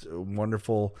podcast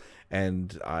wonderful,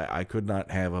 and I could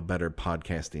not have a better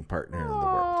podcasting partner in the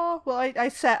world. Well, I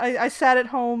sat at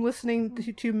home listening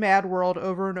to Mad World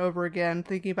over and over again,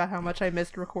 thinking about how much I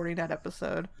missed recording that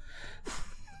episode.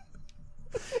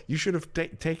 You should have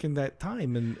taken that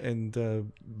time and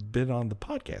been on the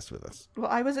podcast with us. Well,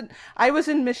 I was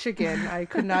in Michigan. I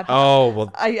could not.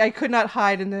 I could not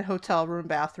hide in the hotel room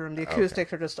bathroom. The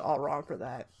acoustics are just all wrong for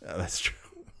that. That's true.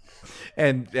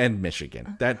 And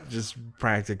Michigan, that's just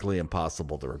practically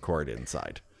impossible to record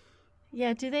inside.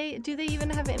 Yeah, do they even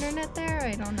have internet there?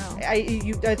 I don't know.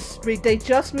 They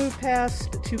just moved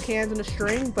past 2 cans and a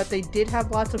string, but they did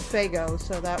have lots of Faygo,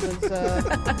 so that was.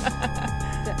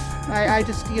 I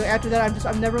just after that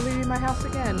I'm never leaving my house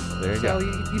again. There you go. So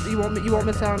you won't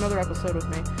miss out on another episode with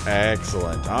me.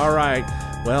 Excellent. All right.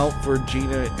 Well, for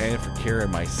Gina and for Kara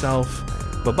and myself,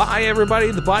 bye-bye, everybody.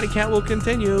 The body count will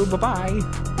continue. Bye-bye.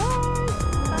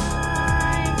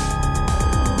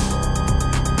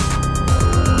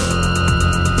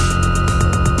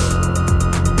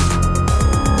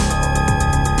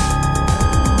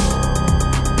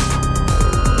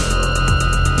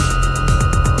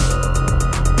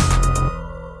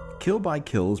 Kill by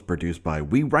Kill is produced by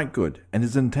We Write Good and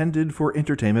is intended for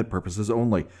entertainment purposes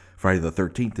only. Friday the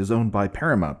 13th is owned by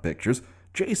Paramount Pictures.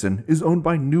 Jason is owned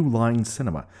by New Line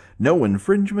Cinema. No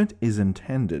infringement is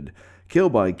intended. Kill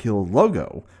by Kill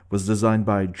logo was designed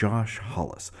by Josh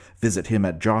Hollis. Visit him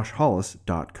at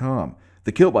joshhollis.com.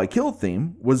 The Kill by Kill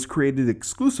theme was created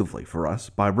exclusively for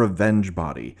us by Revenge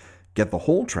Body. Get the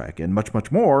whole track and much,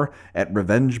 much more at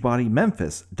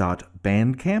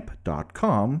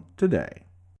revengebodymemphis.bandcamp.com today.